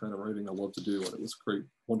the kind of writing I love to do, and it was great,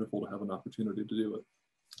 wonderful to have an opportunity to do it.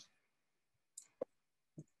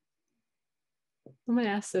 I'm going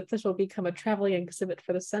to ask if this will become a traveling exhibit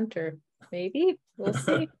for the center. Maybe. We'll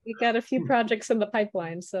see. We got a few projects in the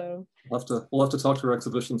pipeline, so. We'll have to talk to our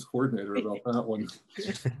exhibitions coordinator about that one.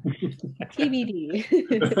 TBD.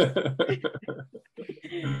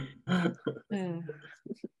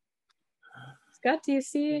 Scott, do you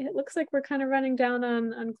see, it looks like we're kind of running down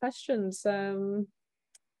on questions.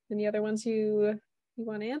 Any other ones you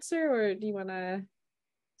want to answer, or do you want to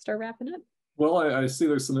start wrapping up? Well, I see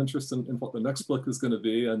there's some interest in what the next book is going to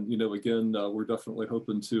be. And, you know, again, we're definitely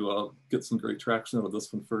hoping to get some great traction out of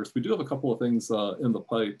this one first. We do have a couple of things in the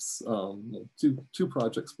pipes, two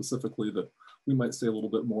projects specifically that we might say a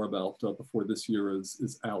little bit more about before this year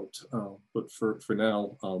is out. But for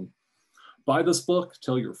now, buy this book,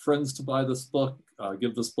 tell your friends to buy this book,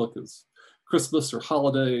 give this book as Christmas or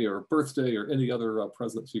holiday or birthday or any other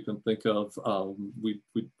presents you can think of. We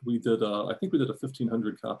did I think we did a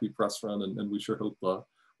 1,500 copy press run, and we sure hope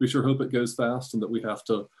it goes fast, and that we have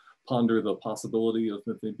to ponder the possibility of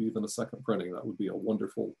maybe even a second printing. That would be a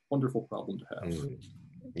wonderful, wonderful problem to have.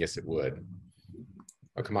 Yes, it would.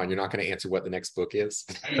 Oh, come on, you're not going to answer what the next book is?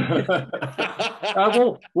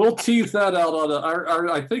 We'll tease that out on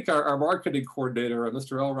I think our marketing coordinator,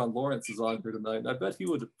 Mr. Elron Lawrence, is on here tonight. And I bet he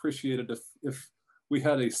would appreciate it if we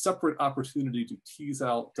had a separate opportunity to tease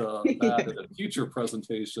out that in a future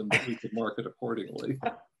presentation that we could market accordingly.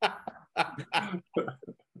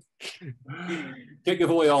 Can't give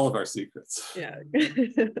away all of our secrets. Yeah.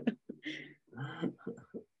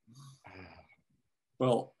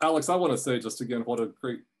 Well, Alex, I want to say just again, what a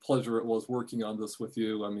great pleasure it was working on this with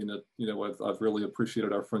you. I mean, I've really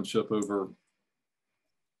appreciated our friendship over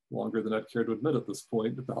longer than I'd care to admit at this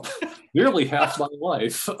point, about nearly half my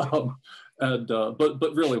life.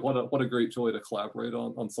 But really, what a great joy to collaborate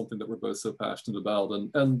on something that we're both so passionate about,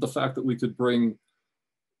 and the fact that we could bring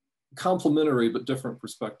complementary but different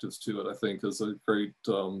perspectives to it, I think, is a great.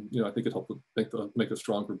 I think it helped make a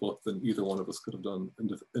stronger book than either one of us could have done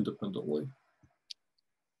independently.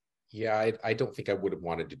 Yeah, I don't think I would have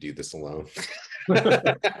wanted to do this alone.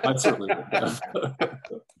 I certainly would have.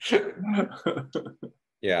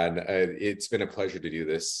 Yeah, and it's been a pleasure to do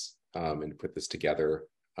this and put this together.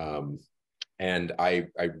 And I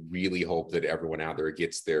really hope that everyone out there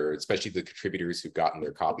gets their, especially the contributors who've gotten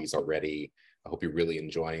their copies already. I hope you're really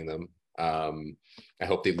enjoying them. I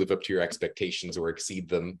hope they live up to your expectations or exceed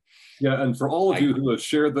them. Yeah, and for all of you who have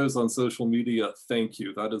shared those on social media, thank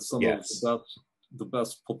you. That is some of the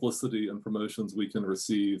best publicity and promotions we can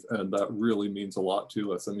receive, and that really means a lot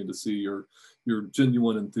to us. I mean, to see your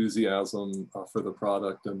genuine enthusiasm for the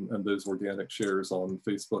product and those organic shares on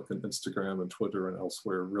Facebook and Instagram and Twitter and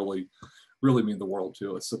elsewhere really mean the world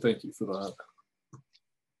to us. So thank you for that.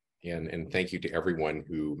 And thank you to everyone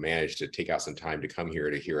who managed to take out some time to come here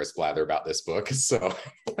to hear us blather about this book. So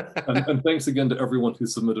and thanks again to everyone who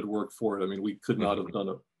submitted work for it. I mean, we could not have done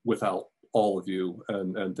it without all of you,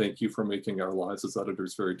 and thank you for making our lives as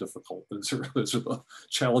editors very difficult. Those are the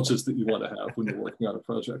challenges that you want to have when you're working on a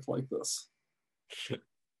project like this.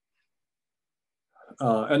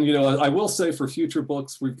 And you know, I will say for future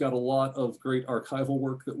books, we've got a lot of great archival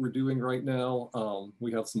work that we're doing right now.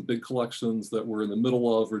 We have some big collections that we're in the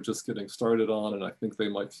middle of, or just getting started on, and I think they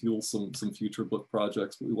might fuel some future book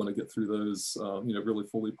projects. But we want to get through those, you know, really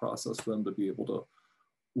fully process them to be able to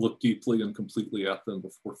look deeply and completely at them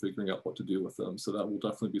before figuring out what to do with them. So that will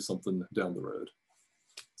definitely be something down the road.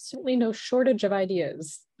 Certainly no shortage of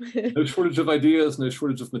ideas. No shortage of ideas, no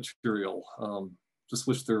shortage of material. Just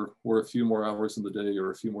wish there were a few more hours in the day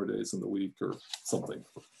or a few more days in the week or something.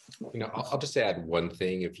 You know, I'll just add one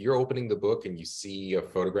thing. If you're opening the book and you see a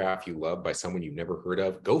photograph you love by someone you've never heard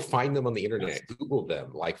of, go find them on the internet, Google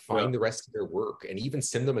them, like find the rest of their work, and even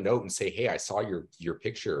send them a note and say, hey, I saw your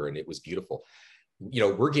picture and it was beautiful. You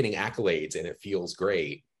know, we're getting accolades and it feels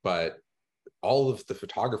great, but all of the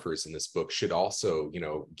photographers in this book should also, you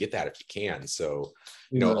know, get that if you can. So,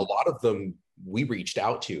 you know, a lot of them we reached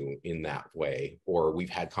out to in that way, or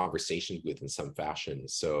we've had conversations with in some fashion.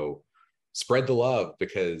 So spread the love,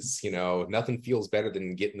 because, you know, nothing feels better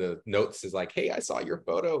than getting the notes is like, hey, I saw your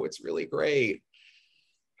photo. It's really great.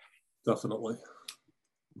 Definitely.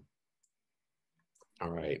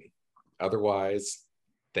 All right. Otherwise,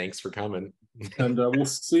 thanks for coming. And we'll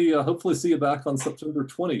see, hopefully see you back on September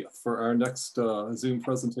 20th for our next Zoom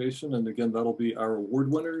presentation. And again, that'll be our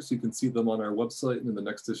award winners. You can see them on our website and in the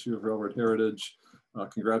next issue of Railroad Heritage.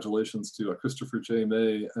 Congratulations to Christopher J.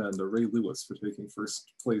 May and Ray Lewis for taking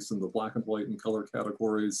first place in the black and white and color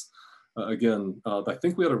categories. Again, I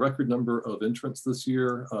think we had a record number of entrants this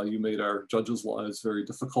year. You made our judges' lives very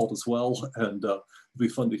difficult as well, and it'll be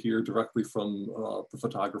fun to hear directly from the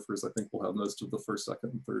photographers. I think we'll have most of the first,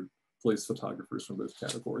 second, and third place photographers from those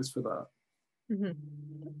categories for that.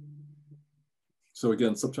 So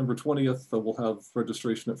again, September 20th, we'll have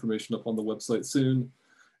registration information up on the website soon,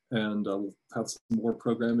 and we'll have some more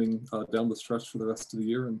programming down the stretch for the rest of the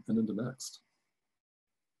year and into next.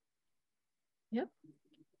 Yep.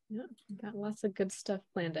 Yeah, got lots of good stuff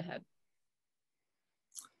planned ahead.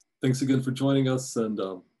 Thanks again for joining us, and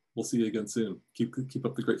we'll see you again soon. Keep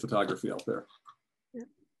up the great photography out there. Yep.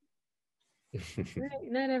 All right,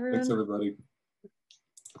 good night, everyone. Thanks, everybody.